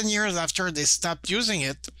 7 years after they stopped using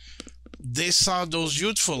it, they saw those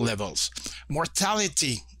youthful levels.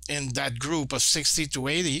 Mortality in that group of 60 to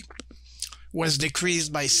 80 was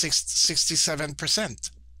decreased by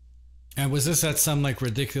 67%. And was this at some like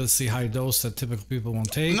ridiculously high dose that typical people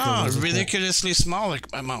won't take? No, ridiculously small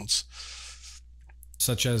amounts.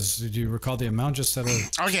 Such as, do you recall the amount just at a...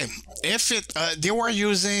 Okay, if it, they were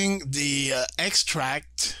using the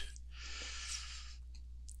extract,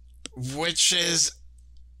 which is,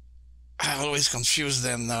 I always confuse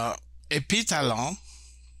them now, epitalon.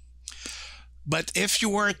 But if you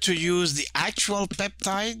were to use the actual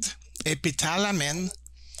peptide, epitalamine,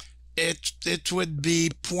 it would be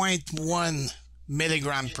 0.1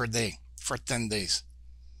 milligram per day for 10 days.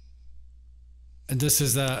 And this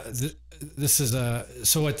is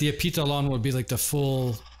so what the epitalon would be like the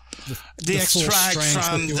full... The extract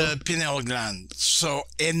from the pineal gland. So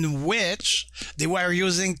in which they were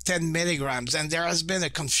using 10 milligrams. And there has been a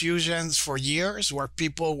confusion for years where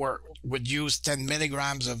people would use 10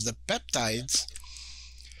 milligrams of the peptides.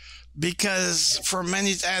 Because for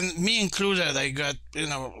many, and me included, I got,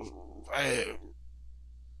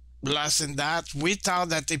 lost in that. We thought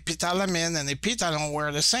that epitalamine and epitalon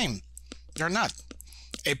were the same. They're not.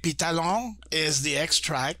 Epitalon is the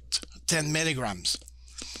extract, 10 milligrams,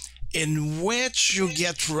 in which you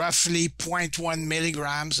get roughly 0.1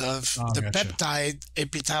 milligrams of the peptide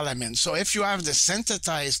epitalamine. So if you have the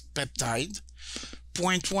synthesized peptide,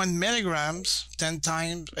 0.1 milligrams, 10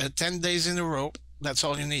 days in a row, that's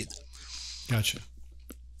all you need. Gotcha.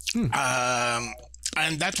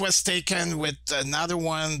 And that was taken with another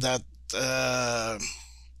one that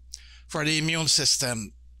for the immune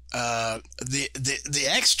system. The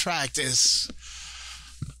extract is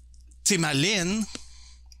timalin,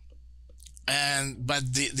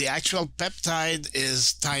 but the actual peptide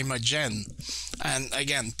is thymogen, and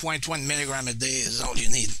again 0.1 milligram a day is all you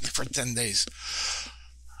need for 10 days.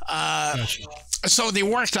 Gotcha. So they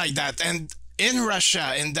work like that. And in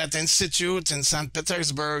Russia, in that institute in St.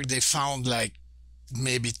 Petersburg, they found like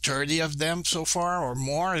maybe 30 of them so far or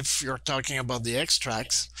more if you're talking about the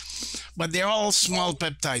extracts. But they're all small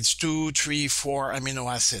peptides, 2, 3, 4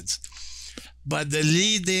 amino acids. But the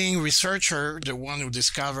leading researcher, the one who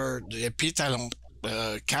discovered the epitalon,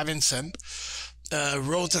 Kavinson,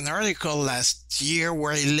 wrote an article last year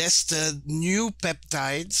where he listed new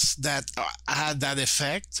peptides that had that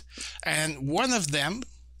effect. And one of them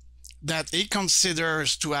that he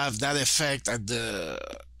considers to have that effect at the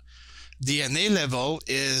DNA level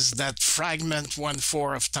is that fragment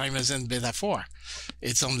 1,4 of tyrosine beta-4.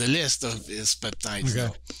 It's on the list of his peptides.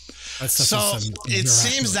 Okay. So it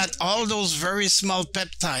seems that all those very small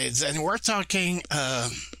peptides, and we're talking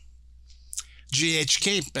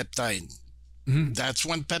GHK peptide. Mm-hmm. That's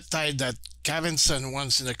one peptide that Kavinson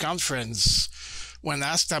once in a conference, when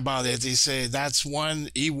asked about it, he said that's one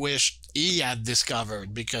he wished he had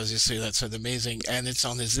discovered, because he said that's an amazing, and it's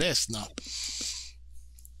on his list now.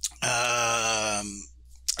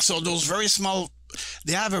 So those very small,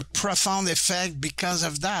 they have a profound effect because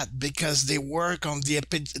of that, because they work on the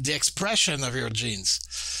expression of your genes.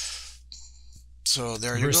 So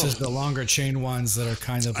there you go. Versus the longer chain ones that are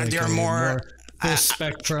kind of like they're more full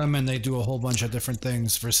spectrum, and they do a whole bunch of different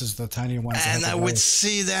things versus the tiny ones. And I would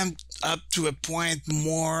see them up to a point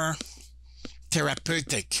more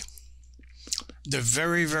therapeutic. The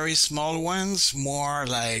very, very small ones, more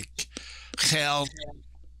like health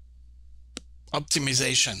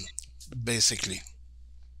optimization, basically.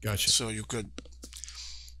 Gotcha. So you could...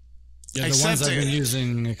 Yeah, the ones I've been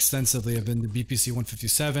using extensively have been the BPC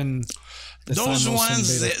 157. Those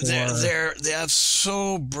ones, they have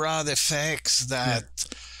so broad effects that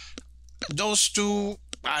those two,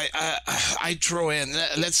 I throw in.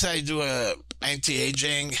 Let's say I do a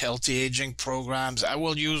anti-aging, healthy aging programs. I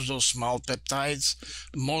will use those small peptides.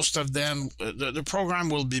 Most of them, the program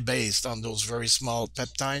will be based on those very small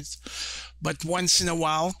peptides. But once in a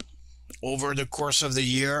while, over the course of the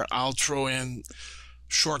year, I'll throw in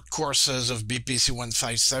short courses of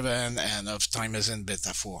BPC-157 and of thymosin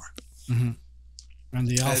beta-4. Mm-hmm. And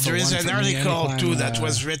the alpha there is an article too that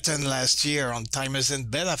was written last year on thymosin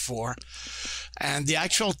beta-4, and the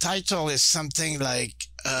actual title is something like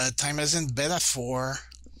thymosin beta-4,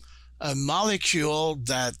 a molecule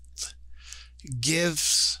that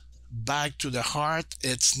gives back to the heart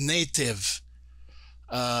its native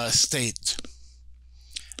state.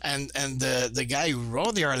 And the guy who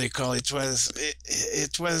wrote the article, it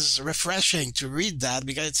was refreshing to read that,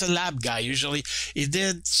 because it's a lab guy. Usually he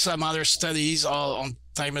did some other studies all on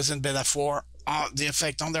thymosin beta-4, on the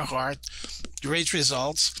effect on the heart, great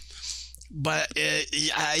results. But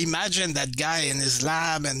I imagine that guy in his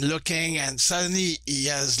lab and looking, and suddenly he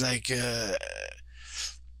has like a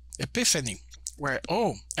epiphany where,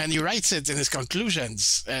 oh, and he writes it in his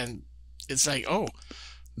conclusions, and it's like, oh,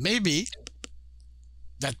 maybe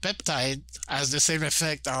that peptide has the same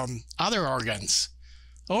effect on other organs.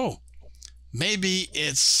 Oh, maybe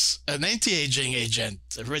it's an anti-aging agent,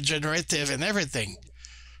 regenerative and everything.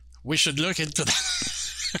 We should look into that.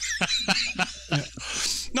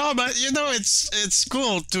 No, but you know, it's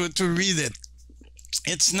cool to read it.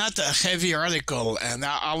 It's not a heavy article, and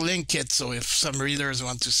I'll link it so if some readers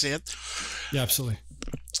want to see it. Yeah, absolutely.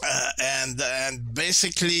 And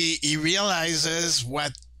basically he realizes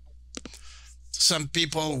what some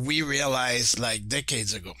people we realized like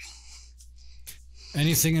decades ago.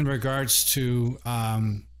 Anything in regards to,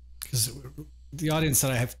 because the audience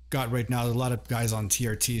that I have got right now, there's a lot of guys on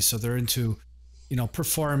TRT, so they're into, you know,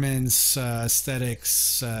 performance,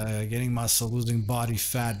 aesthetics, getting muscle, losing body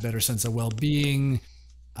fat, better sense of well-being,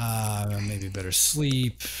 maybe better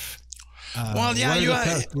sleep. Well, yeah,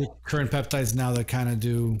 the current peptides now that kind of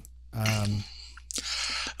do.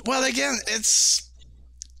 Well, again,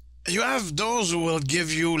 you have those who will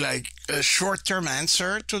give you like a short-term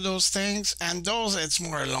answer to those things, and those it's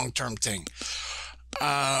more a long-term thing.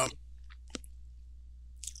 How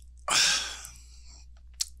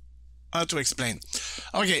to explain?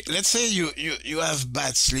 Okay, let's say you have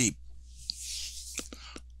bad sleep.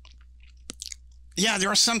 Yeah, there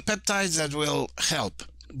are some peptides that will help.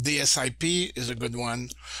 DSIP is a good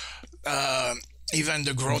one. Even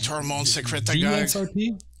the growth hormone secretagogue.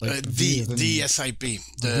 DSIP,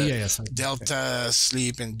 the delta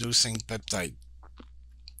sleep inducing peptide.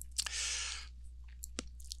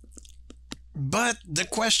 But the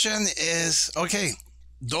question is, okay,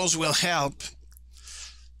 those will help,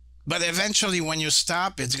 but eventually when you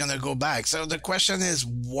stop, it's going to go back. So the question is,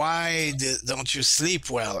 why don't you sleep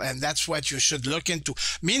well? And that's what you should look into.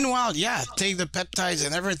 Meanwhile, yeah, take the peptides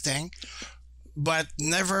and everything, but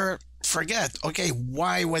never forget, okay,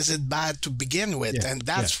 why was it bad to begin with? Yeah, and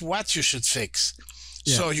that's what you should fix.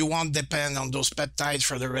 Yeah. So you won't depend on those peptides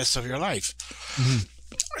for the rest of your life. Mm-hmm.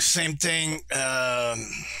 Same thing.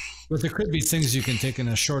 But there could be things you can take in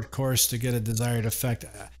a short course to get a desired effect.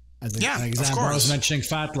 As an example, I was mentioning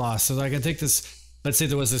fat loss. So I can take this, let's say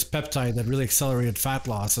there was this peptide that really accelerated fat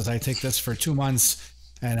loss. As I take this for 2 months,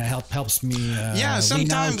 and it helps me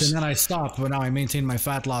sometimes, and then I stop, but now I maintain my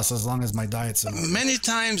fat loss as long as my diet's in order. Many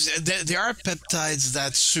times there are peptides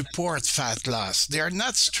that support fat loss. They are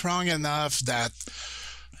not strong enough that,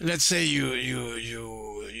 let's say you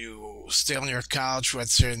stay on your couch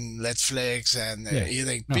watching Netflix and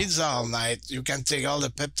eating pizza all night. You can take all the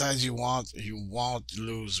peptides you want. You won't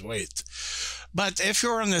lose weight. But if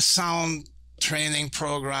you're on a sound training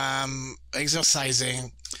program,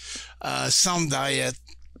 exercising, sound diet,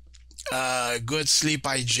 good sleep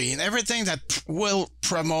hygiene, everything that will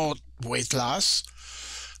promote weight loss,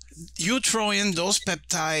 you throw in those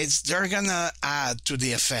peptides, they're gonna add to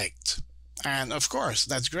the effect. And of course,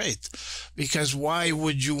 that's great, because why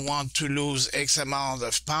would you want to lose X amount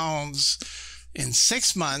of pounds in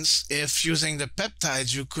 6 months if using the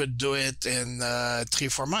peptides you could do it in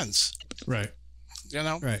 3-4 months? Right. You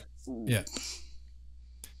know? Right. Yeah.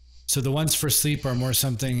 So the ones for sleep are more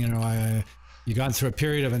something, you know, you gone through a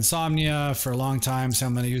period of insomnia for a long time, so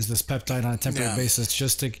I'm going to use this peptide on a temporary basis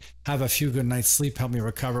just to have a few good nights sleep, help me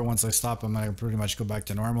recover. Once I stop, I'm going to pretty much go back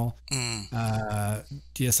to normal.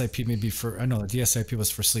 DSIP maybe the DSIP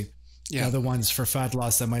was for sleep. Yeah. Other ones for fat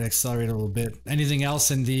loss that might accelerate a little bit. Anything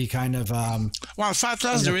else in the kind of... well, fat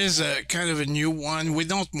loss, there is a kind of a new one. We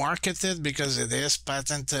don't market it because it is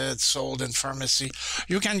patented, sold in pharmacy.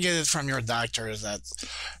 You can get it from your doctor.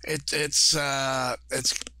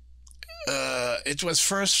 It was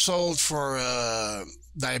first sold for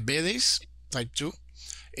diabetes type 2.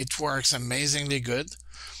 It works amazingly good.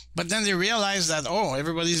 But then they realized that,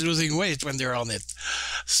 everybody's losing weight when they're on it.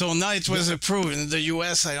 So now it was approved in the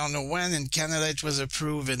US, I don't know when. In Canada, it was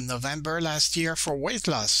approved in November last year for weight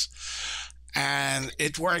loss. and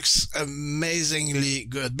it works amazingly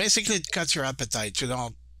good. Basically, it cuts your appetite. You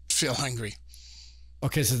don't feel hungry.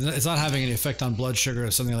 Okay, so it's not having any effect on blood sugar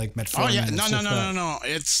or something like metformin. Oh yeah, no.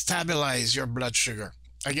 It stabilizes your blood sugar.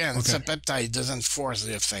 Again, it's a peptide. It doesn't force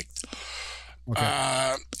the effect.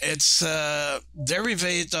 Okay. It's a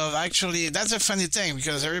derivative of, actually, that's a funny thing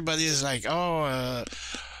because everybody is like, oh,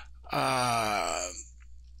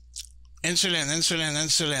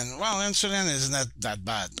 insulin. Well, insulin is not that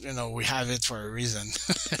bad. You know, we have it for a reason.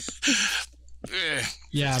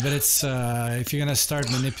 Yeah, but it's if you're gonna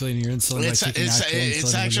start manipulating your insulin,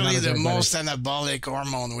 it's actually the most anabolic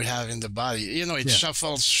hormone we have in the body. You know, it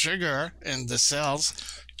shuffles sugar in the cells,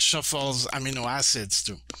 it shuffles amino acids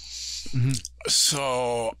too. Mm-hmm.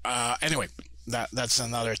 So anyway, that's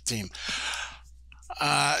another theme.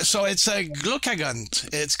 So it's a glucagon.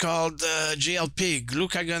 It's called GLP,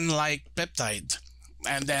 glucagon-like peptide.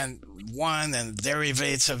 And then one and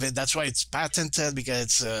derivatives of it. That's why it's patented, because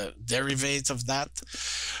it's a derivative of that.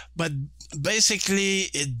 But basically,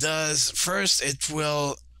 it does, first, it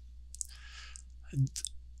will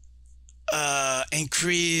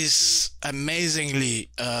increase amazingly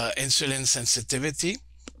insulin sensitivity.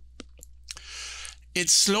 It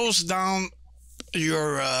slows down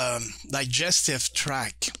your digestive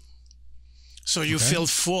tract, so you feel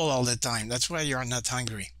full all the time. That's why you're not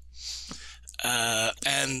hungry.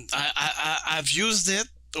 And I've used it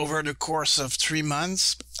over the course of 3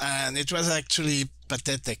 months, and it was actually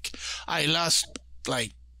pathetic. I lost,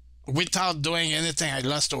 like, without doing anything, I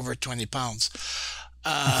lost over 20 pounds.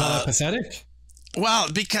 You call that pathetic?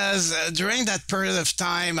 Well, because during that period of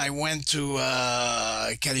time, I went to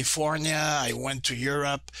California, I went to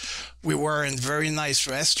Europe. We were in very nice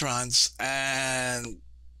restaurants, and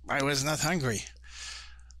I was not hungry.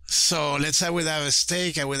 So let's say I would have a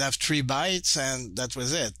steak, I would have 3 bites, and that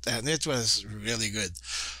was it. And it was really good.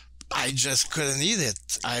 I just couldn't eat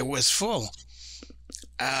it. I was full.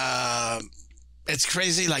 It's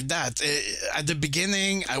crazy like that. At the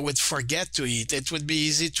beginning, I would forget to eat. It would be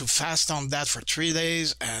easy to fast on that for 3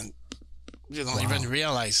 days, and you don't even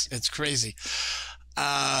realize. It's crazy.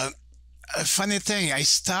 A funny thing, I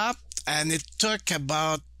stopped, and it took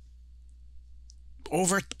about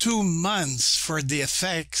over 2 months for the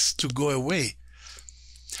effects to go away.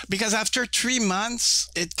 Because after 3 months,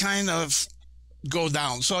 it kind of go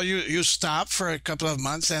down. So you stop for a couple of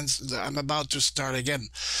months, and I'm about to start again.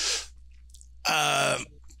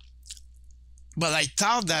 But I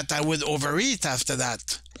thought that I would overeat after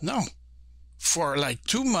that. No. For like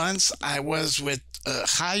 2 months, I was with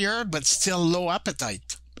higher but still low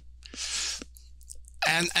appetite.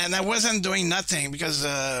 And I wasn't doing nothing because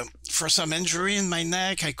for some injury in my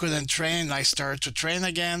neck, I couldn't train. I started to train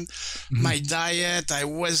again. Mm-hmm. My diet, I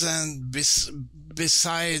wasn't,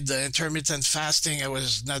 beside the intermittent fasting, I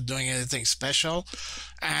was not doing anything special.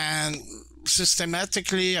 And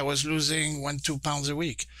systematically, I was losing 1-2 pounds a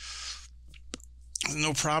week.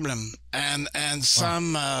 No problem. And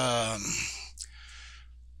some...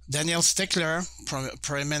 Daniel Stickler,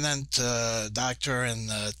 prominent doctor in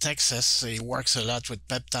Texas, he works a lot with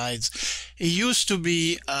peptides. He used to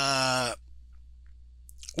be a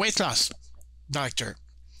weight loss doctor.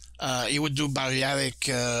 He would do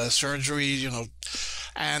bariatric surgery, you know.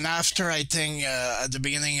 And after, I think, at the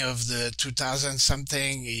beginning of the 2000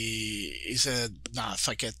 something, he said, nah,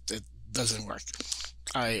 fuck it. It doesn't work.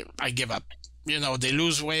 I give up. You know, they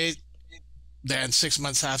lose weight. Then 6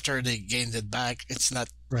 months after, they gained it back. It's not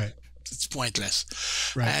right. It's pointless.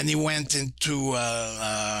 Right. And he went into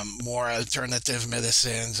more alternative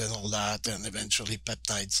medicines and all that, and eventually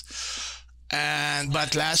peptides.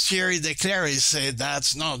 But last year he declared, he said,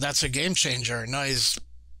 that's a game changer. No,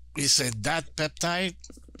 he said, that peptide,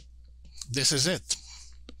 this is it.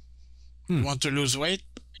 You want to lose weight?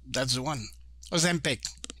 That's the one. Ozempic.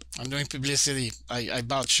 I'm doing publicity. I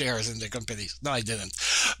bought shares in the company. No, I didn't.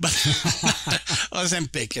 But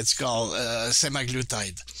Ozempic, it's called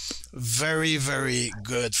semaglutide. Very, very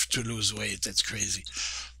good to lose weight. It's crazy.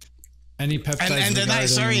 Any peptides? And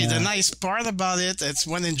the nice part about it, it's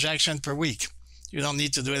 1 injection per week. You don't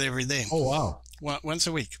need to do it every day. Oh, wow. Once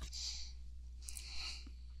a week.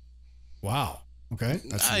 Wow. Okay.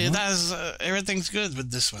 Everything's good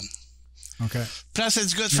with this one. Okay. Plus,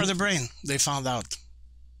 it's good for the brain. They found out.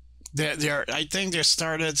 I think they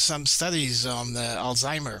started some studies on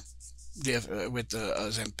Alzheimer with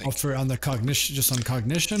Ozempic. On the cognition, just on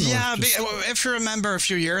cognition? Yeah, if you remember a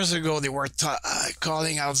few years ago, they were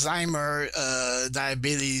calling Alzheimer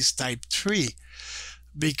diabetes type 3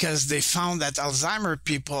 because they found that Alzheimer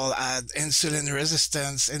people had insulin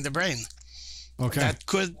resistance in the brain. Okay. That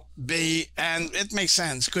could be, and it makes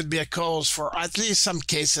sense, could be a cause for at least some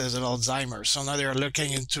cases of Alzheimer's. So now they're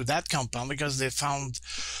looking into that compound because they found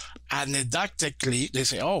anecdotically, they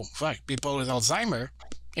say, oh, fuck, people with Alzheimer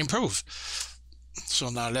improve. So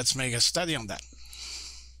now let's make a study on that.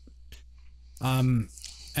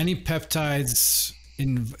 Any peptides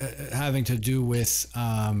in having to do with,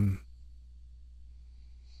 I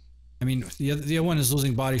mean, the other one is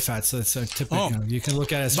losing body fat, so it's a typical. You can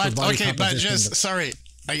look at it as for body composition. But just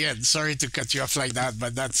sorry to cut you off like that,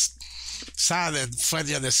 but that's sad and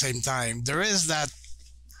funny at the same time. There is that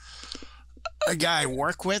a guy I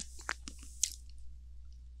work with,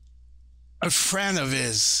 a friend of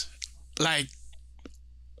his, like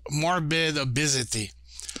morbid obesity.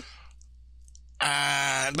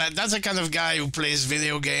 But that's the kind of guy who plays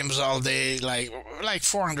video games all day, like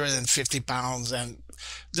 450 pounds, and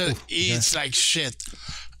eats like shit.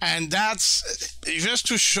 And that's just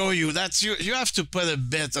to show you that you have to put a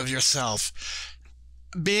bit of yourself.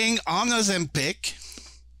 Being on Ozempic,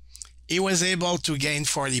 he was able to gain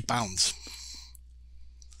 40 pounds.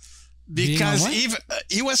 Because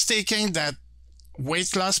he was taking that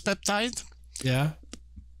weight loss peptide. Yeah.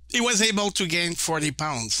 He was able to gain 40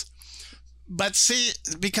 pounds. But see,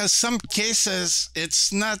 because some cases,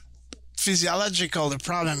 it's not physiological, the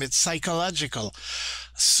problem, it's psychological.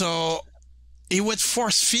 So he would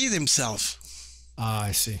force feed himself. Ah,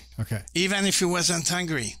 I see. Okay. Even if he wasn't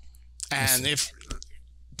hungry. And you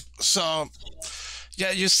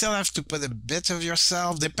still have to put a bit of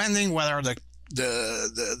yourself, depending what are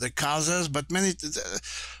the causes, but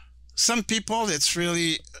some people, it's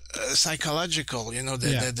really psychological,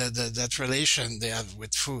 that relation they have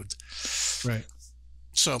with food. Right.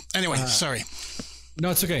 So anyway, sorry. No,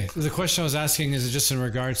 it's okay. The question I was asking is just in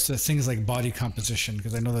regards to things like body composition,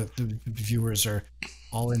 because I know that the viewers are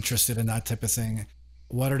all interested in that type of thing.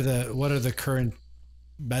 What are the current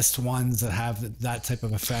best ones that have that type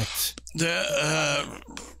of effect? The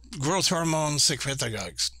growth hormone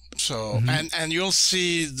secretagogues. So and you'll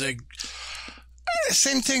see the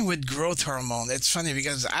same thing with growth hormone. It's funny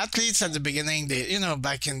because athletes at the beginning, they,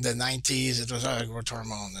 back in the 90s, it was growth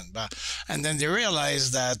hormone, and then they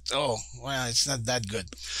realized that, it's not that good,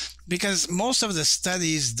 because most of the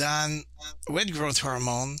studies done with growth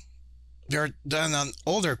hormone, they're done on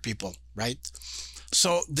older people, right?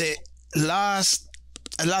 So they lost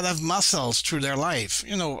a lot of muscles through their life.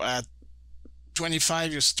 At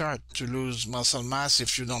 25, you start to lose muscle mass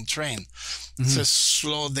if you don't train. It's a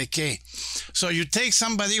slow decay. So you take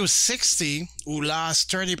somebody who's 60 who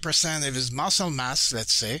lost 30% of his muscle mass,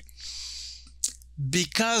 let's say,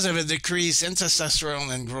 because of a decrease in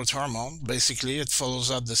testosterone and growth hormone. Basically, it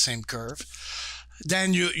follows up the same curve.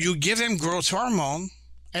 Then you give him growth hormone,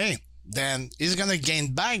 then he's going to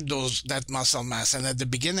gain back that muscle mass. And at the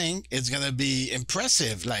beginning, it's going to be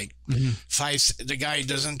impressive. Like the guy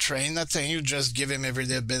doesn't train nothing. You just give him every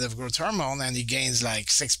day a bit of growth hormone and he gains like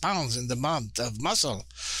 6 pounds in the month of muscle.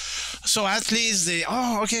 So athletes,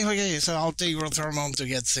 okay, so I'll take growth hormone to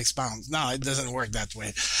get 6 pounds. No, it doesn't work that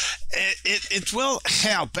way. It will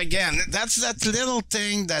help. Again, that's that little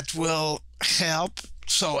thing that will help.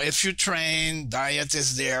 So if you train, diet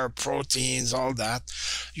is there, proteins, all that,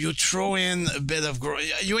 you throw in a bit of growth,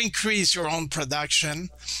 you increase your own production.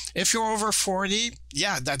 If you're over 40,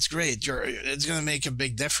 that's great. It's going to make a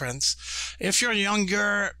big difference. If you're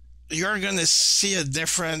younger, you're going to see a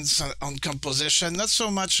difference on composition, not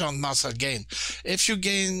so much on muscle gain. If you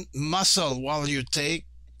gain muscle while you take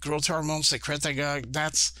growth hormone secretagogue,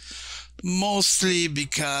 that's mostly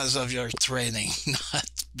because of your training, not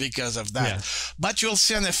because of that. Yeah. But you'll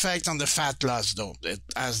see an effect on the fat loss, though. It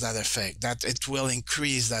has that effect, that it will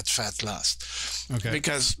increase that fat loss. Okay.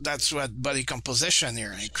 Because that's what body composition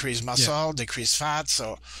here, increase muscle, decrease fat.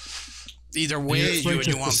 So either way,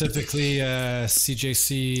 you want specifically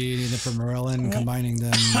CJC, nipramorelin, combining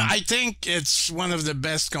them. I think it's one of the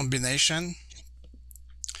best combination.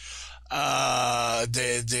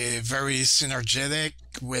 They're very synergetic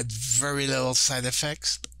with very little side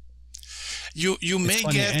effects. You may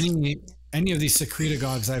get any of these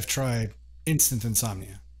secretagogues I've tried, instant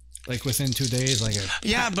insomnia, like within 2 days.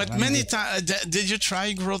 But many times, did you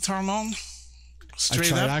try growth hormone? I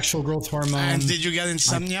tried actual growth hormone. And did you get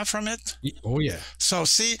insomnia from it? Oh yeah. So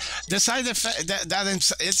see, the side effect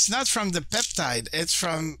that it's not from the peptide, it's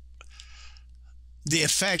from the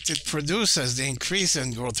effect it produces, the increase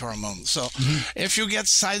in growth hormone. So if you get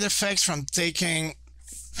side effects from taking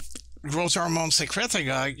growth hormone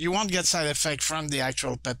secretagogue, you won't get side effect from the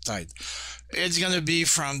actual peptide. It's going to be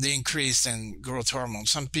from the increase in growth hormone.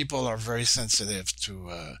 Some people are very sensitive to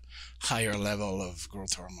a higher level of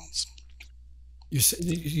growth hormones.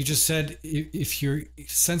 You just said if you're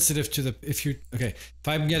sensitive to if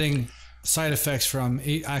I'm getting side effects from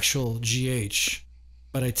actual GH,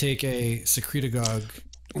 but I take a secretagogue,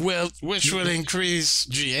 well, which will increase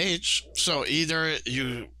GH. So either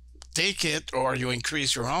you take it or you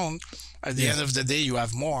increase your own. At the end of the day, you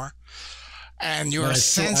have more, and you're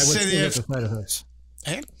sensitive. I would still get the side effects.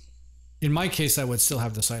 Eh? In my case, I would still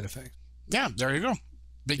have the side effect. Yeah, there you go.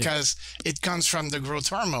 Because it comes from the growth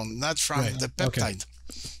hormone, not from the peptide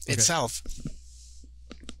itself.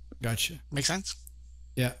 Gotcha. Make sense?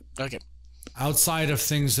 Yeah. Okay. Outside of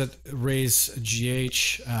things that raise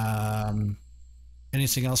GH,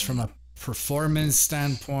 anything else from a performance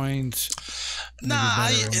standpoint?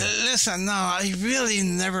 Listen, I really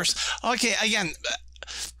never. Okay, again,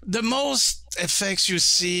 the most effects you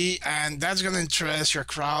see, and that's going to interest your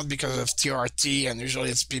crowd because of TRT, and usually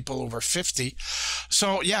it's people over 50.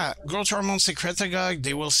 So yeah, growth hormone secretagogue,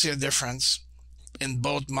 they will see a difference in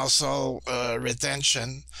both muscle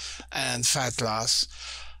retention and fat loss.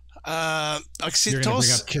 Oxytocin. You're going to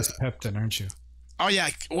bring up kisspeptin, aren't you? Oh yeah,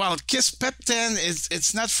 well, kisspeptin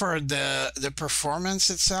it's not for the performance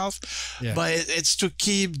itself, but it's to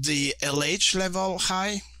keep the LH level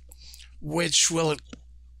high, which will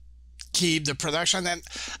keep the production. And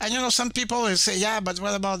you know, some people will say, yeah, but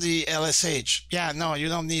what about the LSH? Yeah, no, you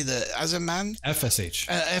don't need it. As a man,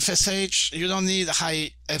 FSH, you don't need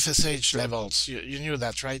high FSH levels. You knew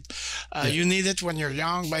that, right? You need it when you're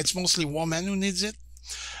young, but it's mostly women who needs it.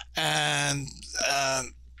 And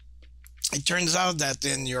it turns out that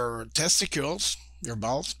in your testicles, your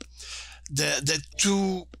balls, the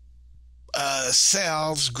two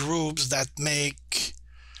cells groups that make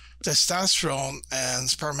testosterone and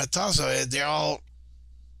spermatozoid, they're all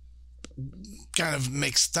kind of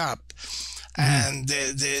mixed up, and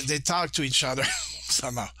they talk to each other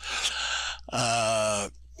somehow.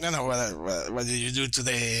 You know, what did you do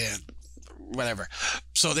today? Whatever.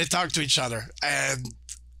 So they talk to each other, and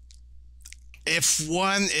if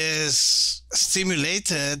one is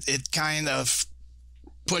stimulated, it kind of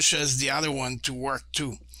pushes the other one to work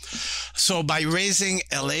too. So by raising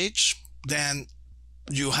LH, then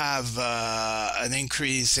you have an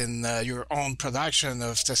increase in your own production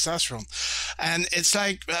of testosterone. And it's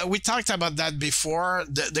like, we talked about that before.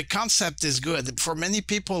 The concept is good. For many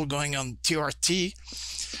people going on TRT,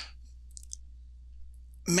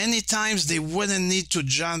 many times they wouldn't need to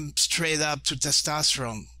jump straight up to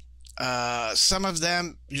testosterone. Some of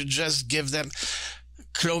them, you just give them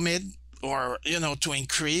Clomid, or, you know, to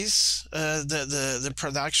increase the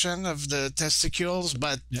production of the testicles,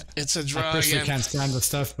 but it's a drug. I personally can't stand the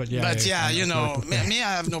stuff, but yeah. But yeah, you know, me,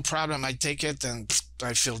 I have no problem. I take it and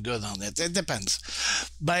I feel good on it. It depends,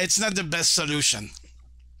 but it's not the best solution.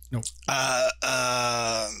 No.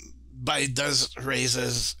 But it does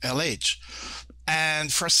raises LH.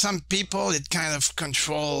 And for some people, it kind of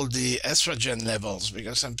controls the estrogen levels,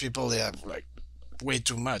 because some people, they have like way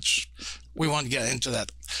too much. We won't get into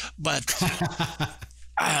that, but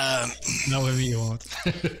no, maybe you won't.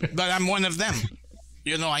 but I'm one of them.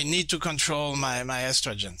 You know, I need to control my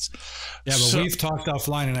estrogens. Yeah, but we've talked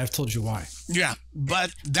offline, and I've told you why. Yeah,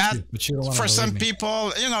 but that for some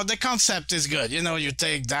people, you know, the concept is good. You know, you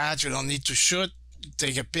take that, you don't need to shoot.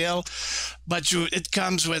 Take a pill, but it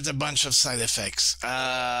comes with a bunch of side effects.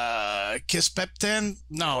 Kisspeptin,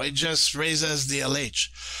 no, it just raises the LH.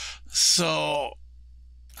 So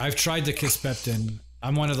I've tried the kisspeptin.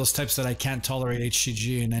 I'm one of those types that I can't tolerate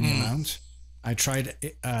HCG in any amount. I tried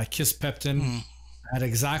kisspeptin at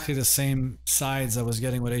exactly the same sides I was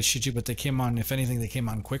getting with HCG, but they came on, if anything, they came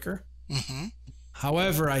on quicker.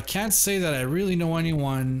 However, I can't say that I really know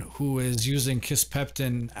anyone who is using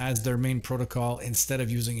kisspeptin as their main protocol instead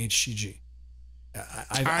of using HCG.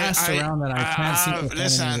 I've asked around and I can't see.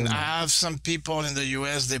 Listen, I have some people in the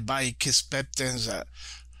US, they buy kisspeptins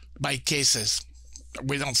by cases.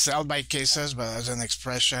 We don't sell by cases, but as an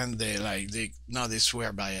expression, they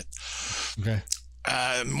swear by it. Okay.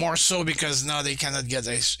 More so because now they cannot get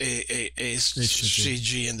a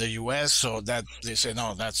HCG in the US, so that they say,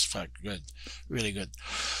 no, that's good, really good.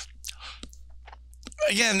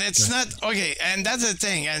 Again, it's not okay, and that's the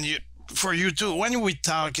thing. And for you too, when we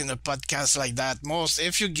talk in a podcast like that,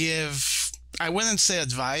 if you give, I wouldn't say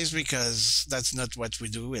advice, because that's not what we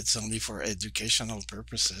do. It's only for educational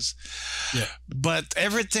purposes. Yeah. But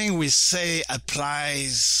everything we say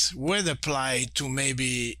would apply to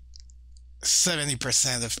maybe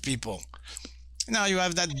 70% of people. Now you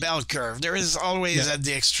have that bell curve. There is always at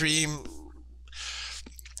the extreme,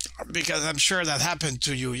 because I'm sure that happened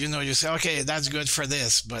to you. You know, you say, okay, that's good for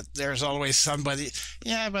this, but there's always somebody.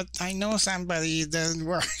 Yeah, but I know somebody, it doesn't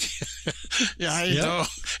work. Yeah, I know.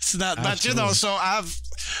 It's not, but you know, so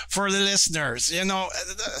for the listeners, you know,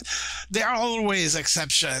 there are always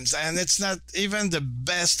exceptions, and it's not even the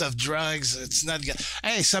best of drugs. It's not good.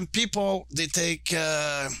 Hey, some people, they take,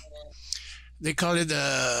 they call it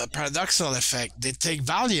a paradoxical effect. They take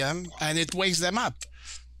Valium and it wakes them up.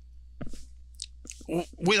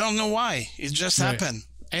 We don't know why. It just happened.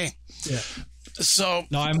 Hey. Yeah. So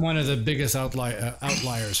no, I'm one of the biggest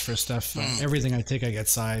outliers for stuff. Everything I take, I get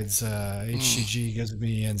sides. HCG gives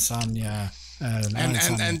me insomnia.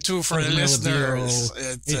 And too for the listeners,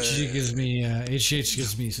 HCG gives me HGH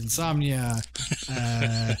gives me insomnia.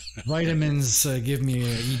 Vitamins give me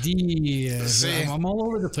ED. I'm all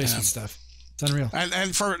over the place with stuff. It's unreal.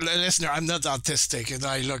 And for the listener, I'm not autistic, and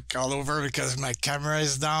I look all over because my camera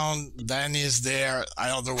is down. Danny is there. I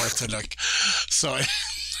don't know where to look. So.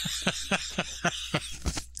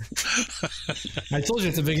 I told you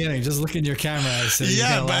at the beginning, just look in your camera.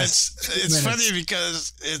 Yeah, but it's funny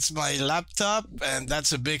because it's my laptop and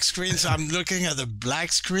that's a big screen, so I'm looking at a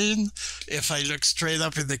black screen. If I look straight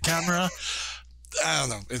up in the camera, I don't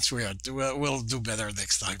know. It's weird. We'll do better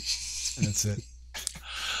next time. That's it.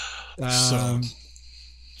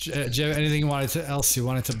 Do you have anything else you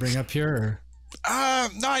wanted to bring up here? No,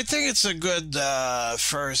 I think it's a good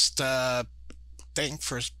first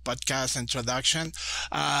podcast introduction.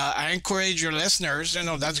 I encourage your listeners, you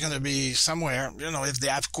know, that's going to be somewhere, you know, if they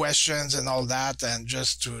have questions and all that, and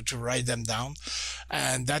just to write them down.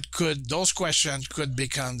 And those questions could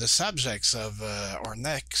become the subjects of our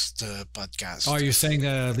next podcast. Oh, you're saying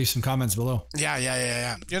leave some comments below.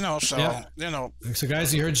 Yeah. You know, so, you know. So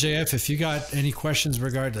guys, you heard JF. If you got any questions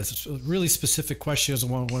regardless, really specific questions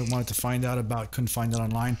wanted to find out about, couldn't find it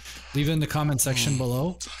online, leave it in the comment section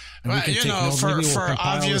below. Well, you know, for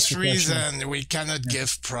obvious reason, we cannot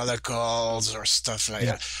give protocols or stuff like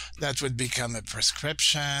that. That would become a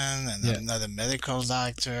prescription, and I'm not a medical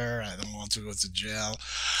doctor. I don't want to go to jail.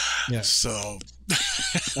 Yeah. So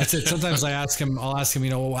that's it. Sometimes I'll ask him,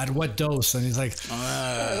 you know, at what dose? And he's like,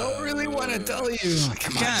 I don't really want to tell you.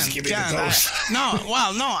 Come on, just give me the dose. No,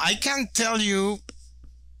 I can't tell you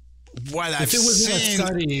what I've seen. If it was in a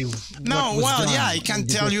study, I can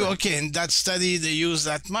tell you, okay, in that study they use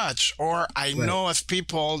that much, or I know of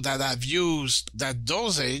people that have used that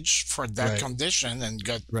dosage for that condition and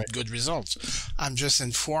got good results. I'm just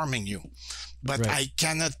informing you, but I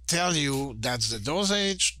cannot tell you that's the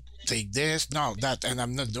dosage, take this, that, and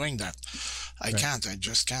I'm not doing that. I can't. I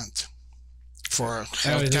just can't. For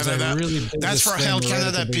Health Canada, that's for Health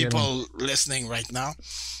Canada people listening right now.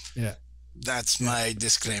 Yeah. That's my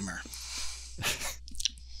disclaimer.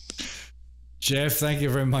 Jeff, thank you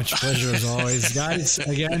very much. Pleasure as always. Guys,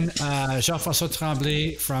 again, Jean-Francois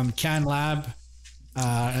Tremblay from Canlab.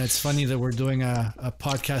 And it's funny that we're doing a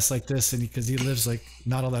podcast like this, and because he lives like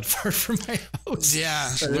not all that far from my house. Yeah,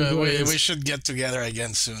 we should get together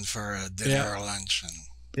again soon for a dinner or lunch.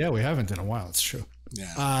 Yeah, we haven't in a while. It's true.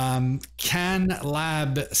 Yeah.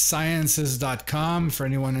 Canlabsciences.com for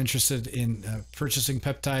anyone interested in purchasing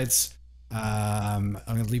peptides. I'm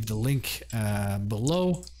going to leave the link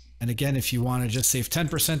below. And again, if you want to just save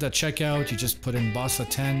 10% at checkout, you just put in Bossa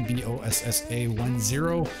 10,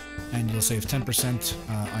 BOSSA10, and you'll save 10%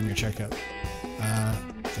 on your checkout.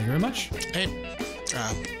 Thank you very much. Hey,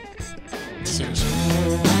 seriously.